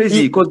 It's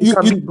crazy because you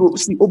can be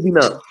see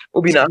Obina,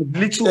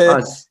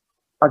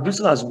 as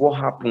little as what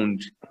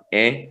happened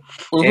 2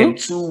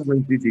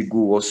 Wednesdays ago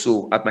or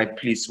so at my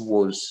place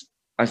was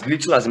as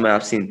little as you might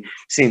have seen,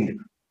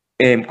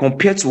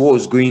 compared to what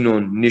was going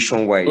on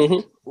nationwide,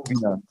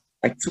 Obina,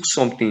 I took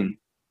something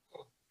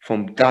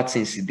from that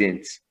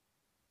incident.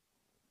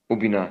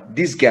 Obina,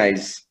 these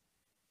guys,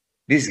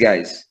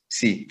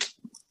 see,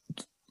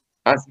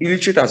 as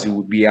illiterate as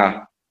we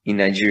are in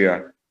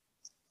Nigeria,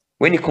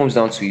 when it comes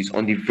down to it,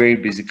 on the very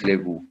basic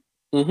level,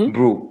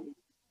 bro,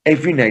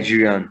 every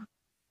Nigerian,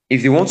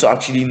 if they want to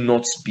actually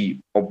not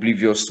be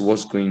oblivious to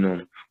what's going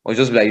on, or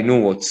just be like, you know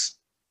what,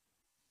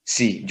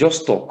 see,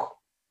 just talk,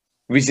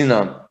 reason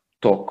and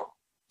talk.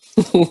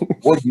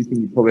 What do you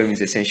think the problem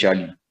is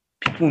essentially?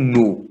 People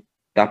know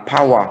that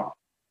power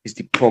is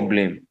the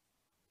problem.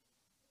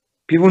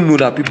 People know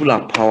that people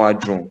are power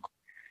drunk.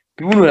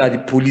 People know that the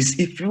police,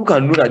 if people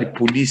can know that the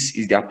police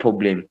is their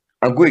problem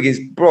and go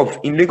against, bro,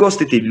 in Lagos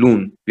State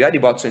alone, we had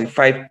about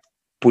 25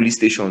 police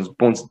stations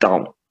burnt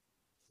down.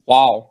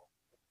 Wow.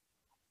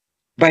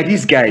 By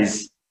these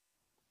guys.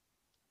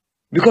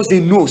 Because they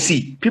know,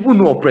 see, people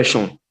know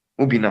oppression,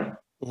 Obina.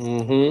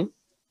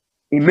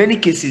 In many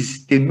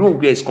cases, they know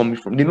where it's coming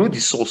from. They know the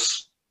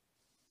source.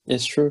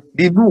 It's true.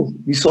 They know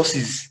the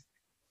sources.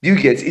 Do you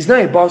get? It's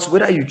not about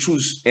whether you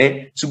choose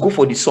to go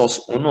for the source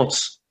or not.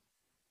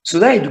 So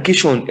that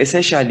education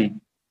essentially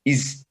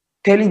is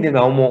telling them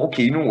that,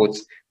 okay, you know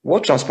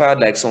what transpired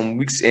like some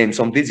weeks and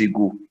some days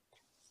ago,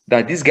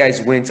 that these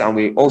guys went and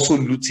were also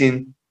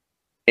looting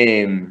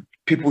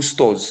people's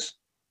stores,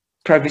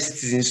 private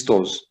citizen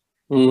stores.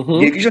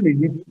 The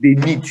education they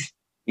need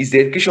is the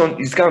education,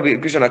 is kind of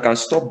education that can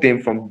stop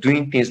them from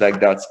doing things like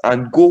that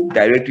and go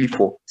directly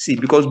for, see,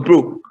 because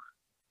bro,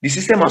 the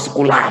system has to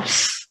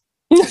collapse.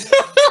 Bro,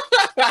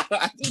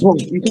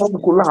 it has to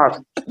collapse.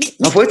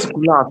 And for it to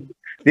collapse,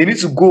 they need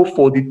to go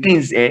for the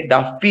things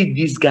that feed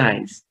these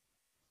guys.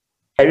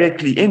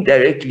 Directly,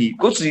 indirectly.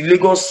 Go to the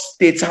Lagos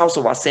State House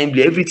of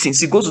Assembly, everything.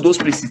 See, go to those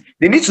places.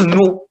 They need to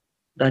know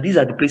that these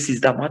are the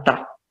places that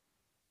matter.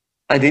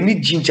 And they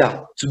need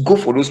ginger to go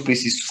for those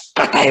places to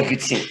scatter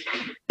everything.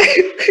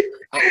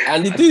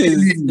 And the thing is,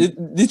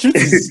 the truth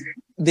is,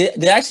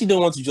 they actually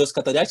don't want to just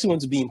scatter. They actually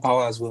want to be in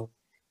power as well.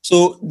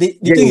 So the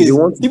thing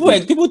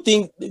is, people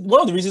think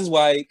one of the reasons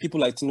why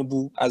people like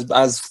Tinubu,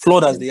 as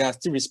flawed as they are,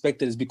 still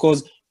respected is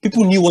because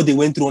people knew what they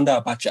went through under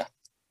Abacha.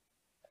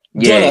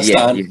 Do you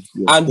understand?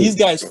 And these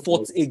guys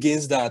fought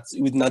against that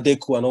with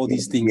Nadeku and all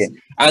these things.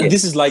 And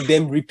this is like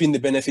them reaping the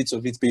benefits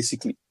of it,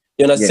 basically.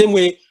 You know, the same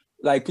way,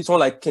 like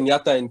someone like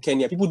Kenyatta in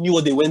Kenya, people knew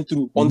what they went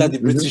through under the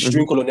British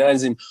during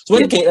colonialism. So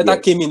when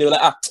Kenyatta came in, they were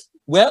like,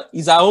 well,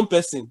 he's our own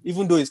person,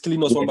 even though he's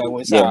killing us one by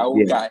one. He's our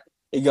own guy.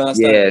 You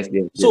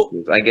understand? So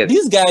I get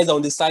these guys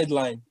on the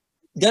sideline,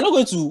 they're not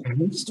going to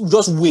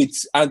just wait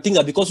and think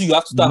that because you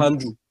have to start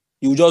Andrew,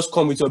 you just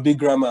come with your big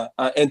grammar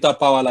and enter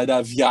power like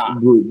that.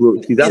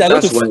 Bro. See,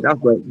 that's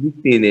why this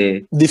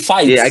thing. The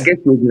fight. Yeah, I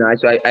get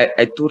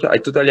you. I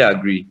totally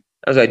agree.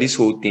 That's why this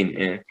whole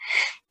thing.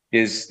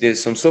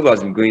 There's some stuff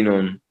that's been going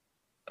on.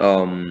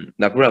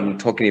 That people have been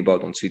talking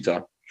about on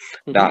Twitter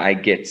that I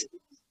get.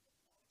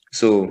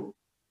 So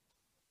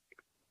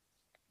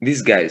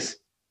these guys,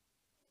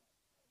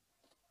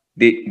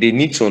 they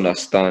need to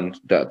understand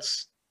that,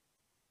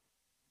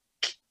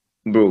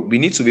 bro, we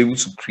need to be able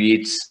to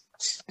create.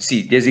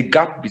 See, there's a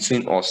gap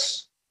between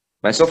us,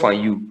 myself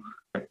and you,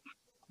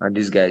 and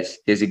these guys.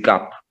 There's a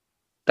gap.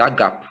 That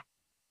gap,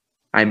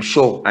 I'm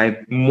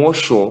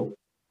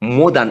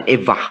more than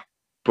ever,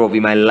 bro,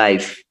 in my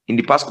life, in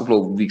the past couple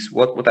of weeks,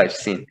 what I've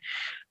seen,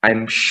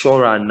 I'm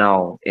surer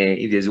now.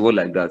 If there's a word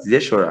like that, is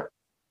there surer?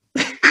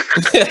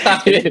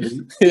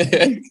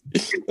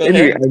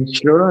 Anyway, I'm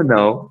surer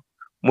now,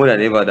 more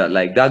than ever, that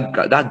like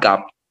that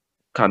gap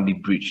can be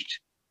breached.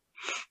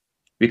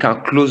 We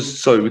can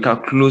close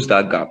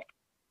that gap.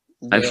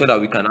 I'm sure that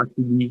we can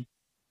actually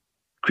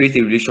create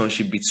a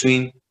relationship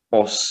between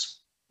us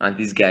and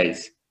these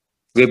guys,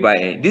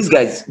 whereby these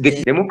guys,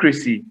 the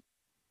democracy,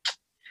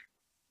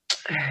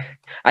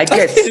 I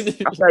guess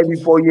after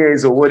every 4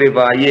 years or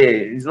whatever,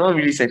 it's not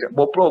really central,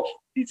 but bro,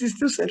 it is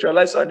still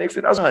centralized to an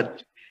extent. That's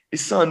hard.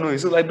 It's so annoying.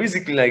 So like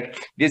basically, like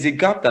there's a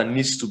gap that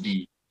needs to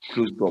be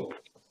closed up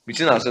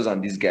between ourselves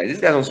and these guys.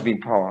 These guys want to be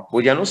in power,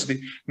 but they are not.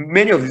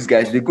 Many of these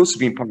guys, they go to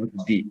be in power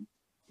today.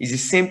 It's the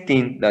same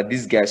thing that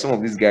some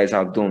of these guys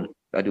have done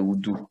that they will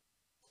do.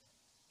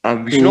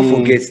 And we should not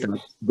forget that,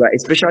 but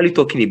especially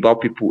talking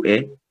about people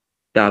that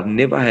have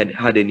never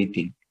had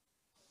anything.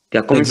 They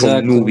are coming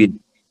from nowhere.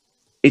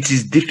 It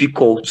is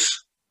difficult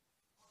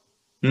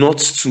not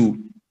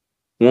to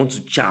want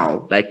to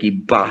chow like a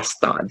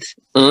bastard.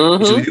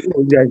 It's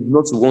difficult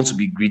not to want to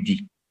be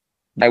greedy.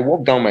 I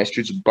walk down my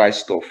street to buy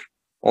stuff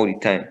all the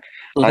time.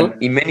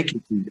 And in many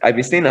cases, I've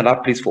been staying at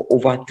that place for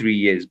over 3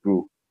 years,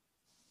 bro.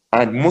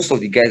 And most of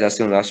the guys are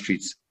still on that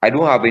street. I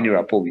don't have any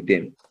rapport with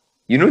them.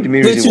 You know the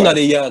main reason why?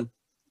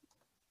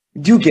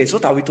 Do you guess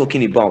what are we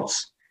talking about?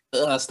 I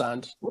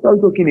understand. What are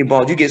we talking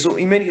about? You guess? So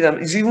in many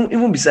cases,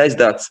 even besides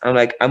that,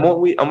 I'm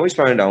always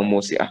trying to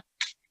almost say,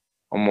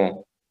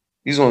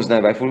 these ones now,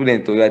 if I follow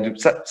them talk, I do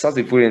start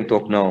to follow them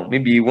talk now.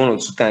 Maybe 1 or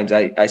 2 times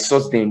I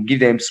sort them,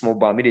 give them small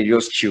bar, maybe they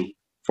just chill.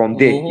 From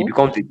there, it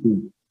becomes a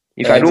thing.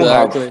 If I don't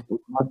have,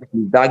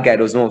 that guy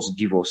doesn't want to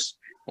give us.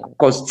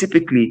 Because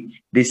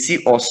typically they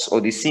see us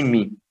or they see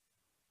me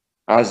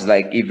as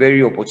like a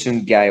very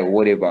opportune guy or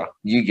whatever,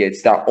 you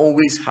get, that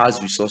always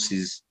has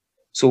resources.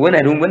 So when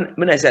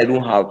I say I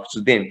don't have,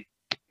 to them,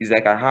 it's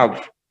like I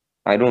have,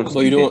 I don't. But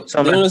you don't. So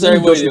I'm they like,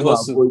 don't necessarily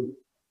hustle.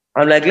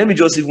 I'm like, let me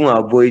just even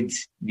avoid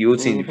the whole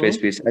thing in the first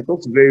place. I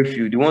talk to very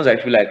few. The ones I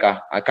feel like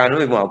I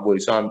cannot even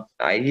avoid. So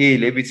I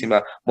hail everything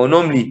back. But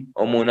normally,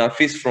 I'm on a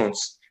face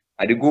fronts.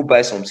 I dey go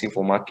buy something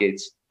for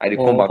market. I dey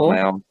come back my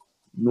house.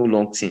 No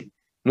long thing.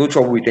 No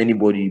trouble with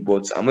anybody.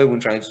 But I'm not even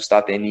trying to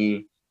start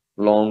any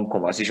long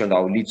conversation that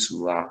will lead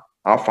to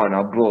have fun,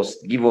 our bros,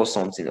 give us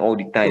something all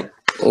the time.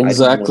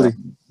 Exactly.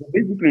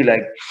 Basically,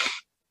 like,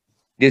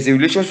 there's a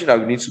relationship that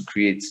we need to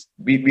create.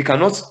 We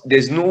cannot,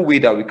 there's no way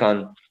that we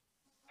can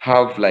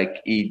have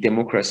like a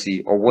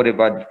democracy or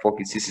whatever the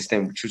fuck is the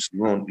system we choose to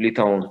run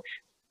later on,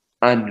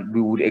 and we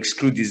would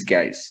exclude these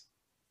guys.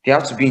 They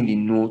have to be in the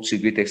know to a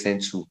great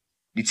extent too.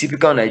 The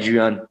typical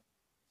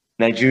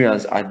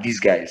Nigerians are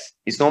these guys.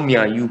 It's not me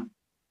and you.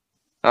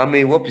 How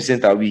many, what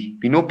percent are we?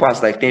 We know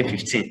past like 10,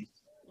 15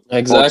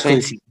 Exactly.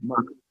 or 20.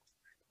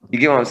 You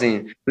get what I'm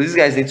saying? So these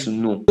guys need to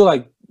know. I feel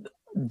like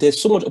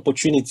there's so much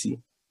opportunity,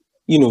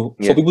 for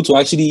people to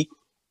actually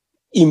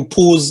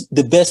impose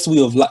the best way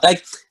of life.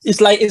 Like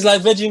it's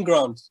like virgin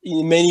ground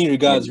in many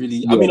regards,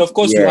 really. I mean, of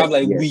course, you have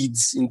like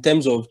weeds in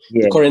terms of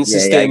the current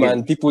system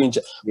and people in.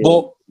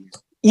 But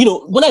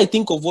when I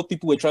think of what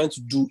people were trying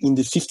to do in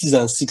the 50s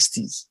and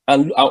 60s,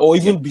 and or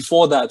even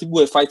before that, people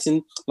were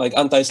fighting like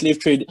anti-slave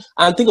trade,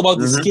 and think about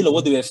the scale of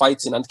what they were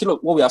fighting and scale of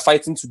what we are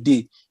fighting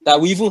today. That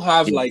we even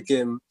have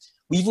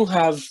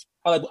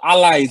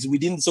allies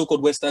within the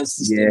so-called Western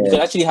system. We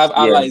can actually have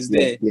allies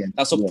there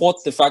that support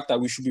the fact that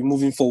we should be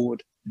moving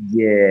forward.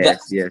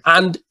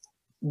 And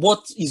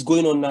what is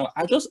going on now?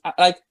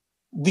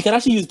 We can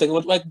actually use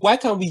technology. Like, why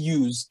can't we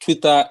use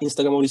Twitter,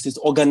 Instagram, all these things,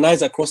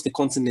 organize across the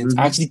continent,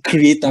 actually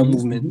create that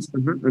movement?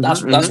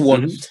 That's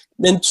one.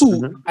 Then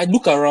two, I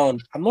look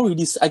around. I'm not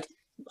really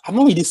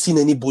seeing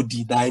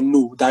anybody that I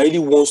know that really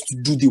wants to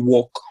do the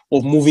work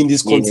of moving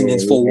this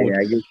continent forward.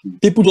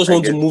 People just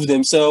want to move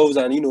themselves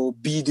and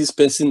be this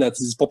person that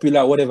is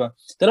popular or whatever.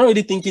 They're not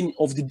really thinking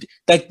of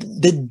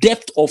the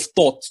depth of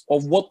thought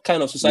of what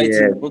kind of society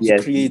we want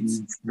to create.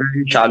 It's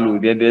very shallow.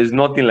 There's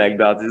nothing like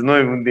that. It's not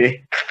even there.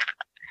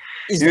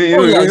 It's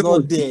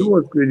not there.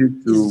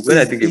 When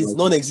I think it's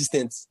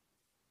non-existent.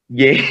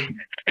 Yeah.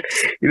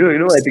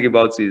 What I think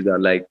about it is that,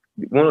 like,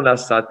 one of that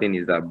sad thing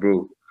is that,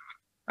 bro,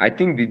 I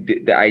think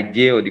the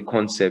idea or the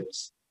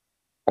concept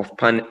of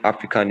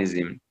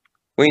Pan-Africanism,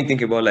 when you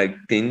think about like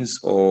things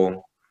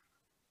or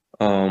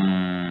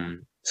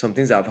some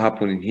things that have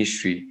happened in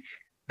history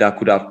that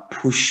could have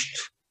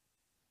pushed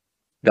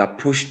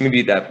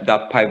maybe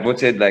that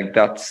pivoted like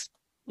that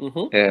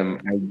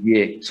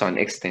idea to an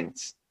extent.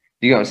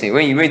 Do you know what I'm saying?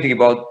 When you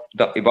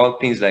think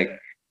about things like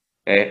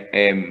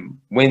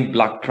when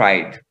Black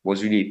Pride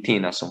was really a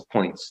thing at some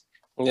point,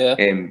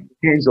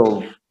 tens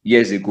of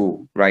years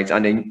ago, right?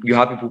 And then you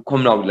have people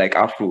coming out with like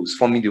afros,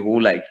 forming the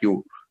whole like,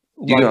 yo,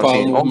 do you know what I'm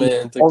saying? All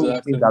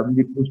the things that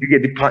really pushed, you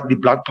get the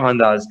Black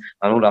Pandas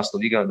and all that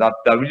stuff. You get that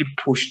really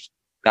pushed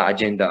that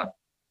agenda.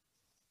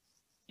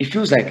 It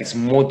feels like it's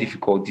more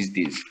difficult these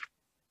days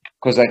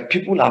because like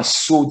people are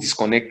so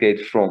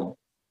disconnected from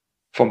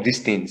these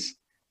things.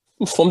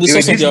 From the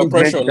source of their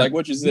oppression, like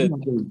what you said.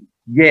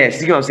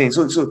 Yes, you know what I'm saying.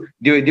 So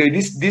there are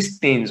these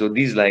things or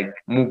these like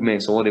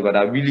movements or whatever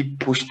that really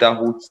push that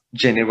whole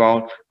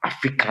general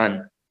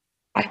African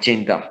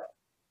agenda.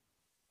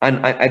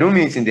 And I don't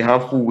mean it in the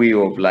harmful way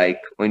of like,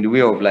 or in the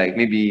way of like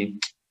maybe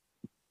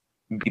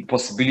the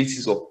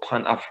possibilities of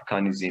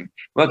Pan-Africanism.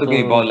 We're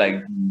talking about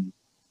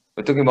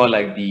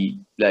like the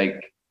like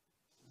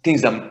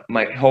things that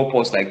might help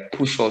us like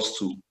push us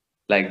to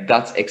like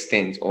that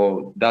extent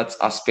or that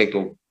aspect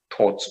of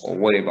thoughts or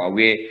whatever,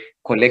 where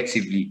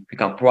collectively we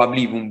can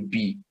probably even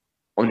be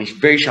on a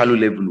very shallow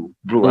level,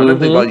 bro. I'm not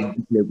talking about the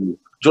deep level,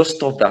 just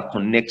stuff that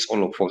connects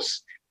all of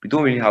us. We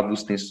don't really have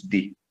those things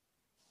today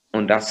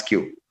on that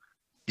scale.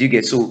 Do you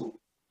get? So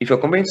if you're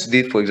comparing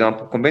today, for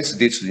example, compare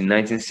today to the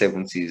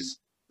 1970s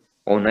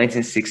or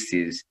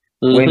 1960s,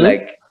 when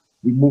like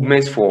the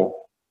movement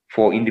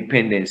for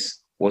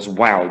independence was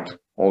wild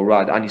or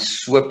rad and it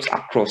swept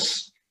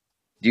across,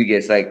 do you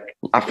get, like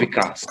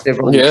Africa,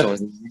 several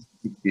nations in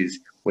the 60s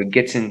were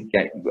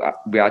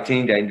we are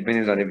attaining their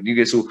independence and everything. You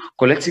get, so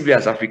collectively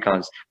as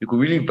Africans, we could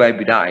really vibe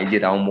with that idea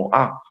that we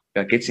are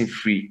getting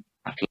free.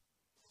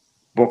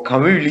 But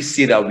can we really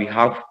say that we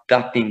have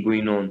that thing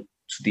going on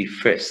today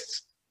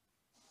first?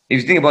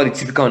 If you think about the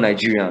typical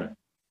Nigerian,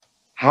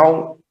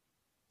 how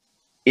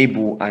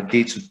able are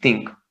they to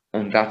think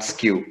on that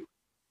scale?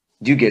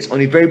 Do you get,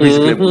 on a very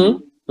basic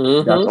level?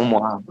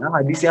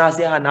 That this year I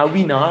say now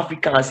we now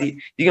Africa say,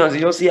 you know,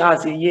 just say I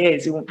say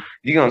yes, you know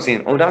what I'm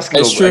saying? On that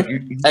scale, it's true.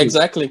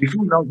 Exactly.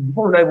 Before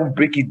we even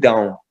break it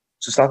down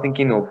to start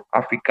thinking of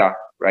Africa,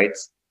 right,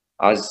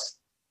 as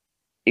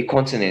a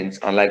continent,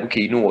 and like,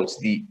 okay, you know what,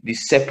 the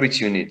separate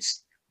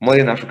units,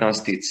 modern African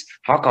states,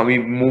 how can we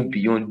move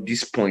beyond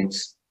these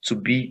points to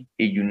be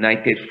a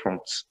united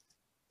front.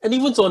 And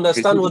even to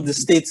understand what the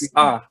states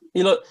are,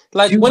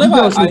 like whenever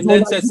I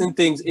learn certain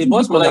things, it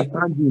was like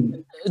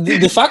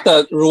the fact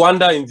that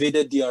Rwanda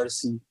invaded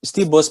DRC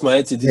still busts my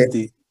head to this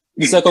day.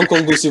 The second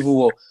Congo Civil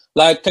War,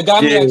 like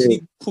Kagame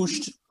actually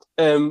pushed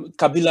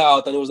Kabila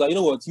out, and it was like, you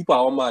know what, people are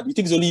all mad. You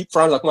think it's only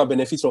France that can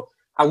benefit from?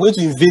 I'm going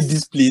to invade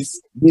this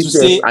place to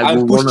say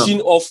I'm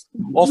pushing off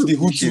the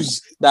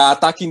Hutus that are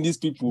attacking these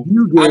people,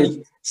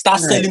 and start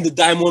selling the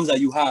diamonds that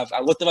you have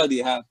and whatever they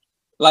have,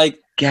 like.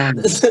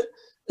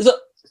 So,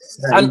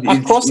 and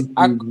across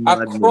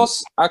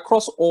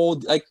all,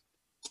 like,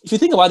 if you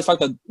think about the fact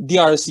that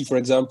DRC, for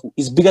example,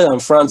 is bigger than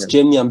France,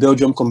 Germany, and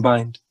Belgium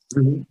combined.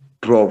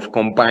 Bro,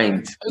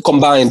 combined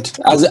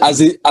as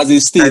a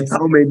state. And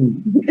how many?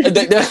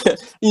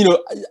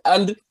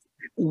 And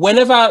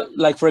whenever,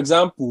 like, for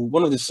example,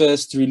 one of the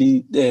first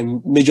really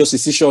major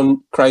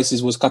secession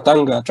crises was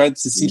Katanga tried to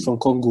secede from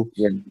Congo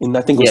in,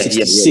 I think it was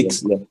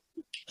 66.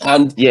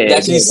 And they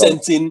actually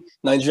sent in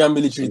Nigerian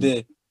military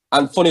there.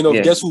 And funny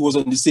enough, guess who was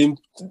on the same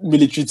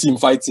military team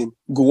fighting?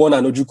 Gowon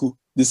and Ojukwu,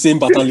 the same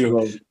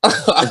battalion.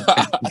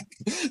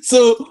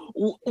 So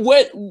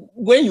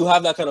when you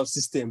have that kind of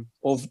system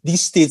of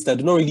these states that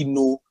do not really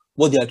know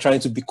what they are trying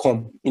to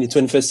become in the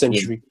 21st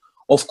century,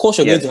 of course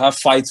you're going to have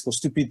fights for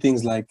stupid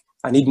things like,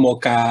 I need more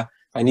car,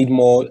 I need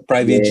more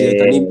private jet,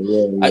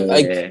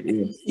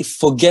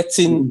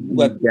 forgetting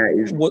what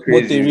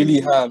they really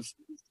have.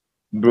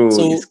 Bro,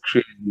 so, it's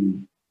crazy.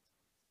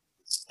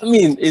 I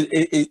mean,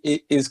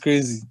 it's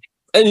crazy.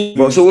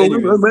 But so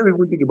when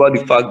we think about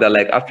the fact that,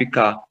 like,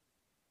 Africa,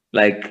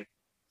 like,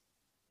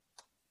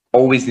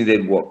 always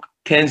needed work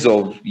tens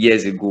of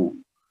years ago,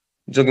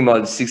 I'm talking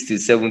about the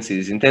 60s,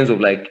 70s, in terms of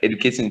like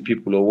educating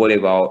people or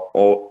whatever,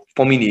 or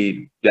forming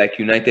a like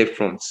united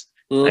fronts.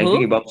 I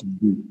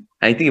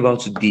think about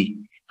today,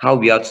 how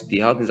we are today,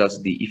 how things are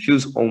today. It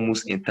feels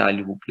almost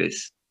entirely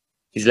hopeless.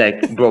 It's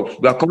like, bro,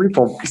 we are coming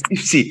from,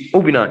 see,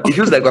 Obina, it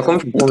feels like we're coming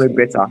from somewhere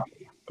better,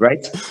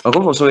 right? We're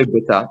coming from somewhere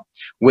better.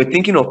 We're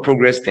thinking of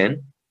progress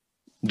then,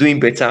 doing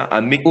better,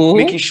 and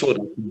making sure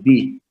that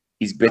today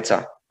is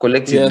better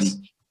collectively. Yes.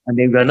 And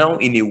then we are now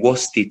in a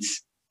worse state.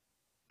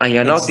 And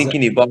you're now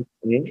thinking about,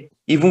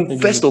 even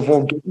first of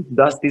all, getting to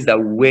that stage that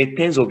we were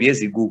tens of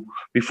years ago,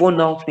 before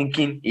now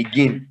thinking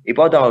again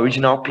about our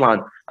original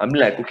plan. I'm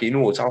like, okay, you know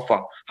what, how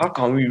far? How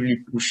can we really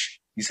push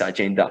this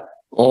agenda?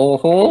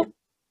 It's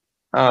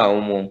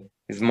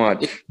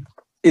mad.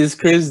 It's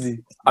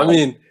crazy. I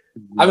mean,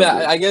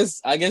 I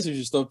guess we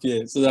should stop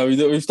here so that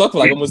we've talked for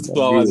like almost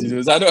 2 hours.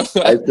 So I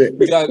don't.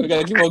 we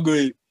can keep on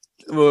going.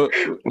 But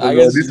I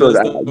guess this was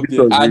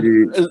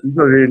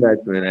really nice,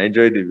 man. I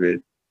enjoyed it,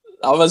 man.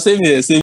 I was saying here.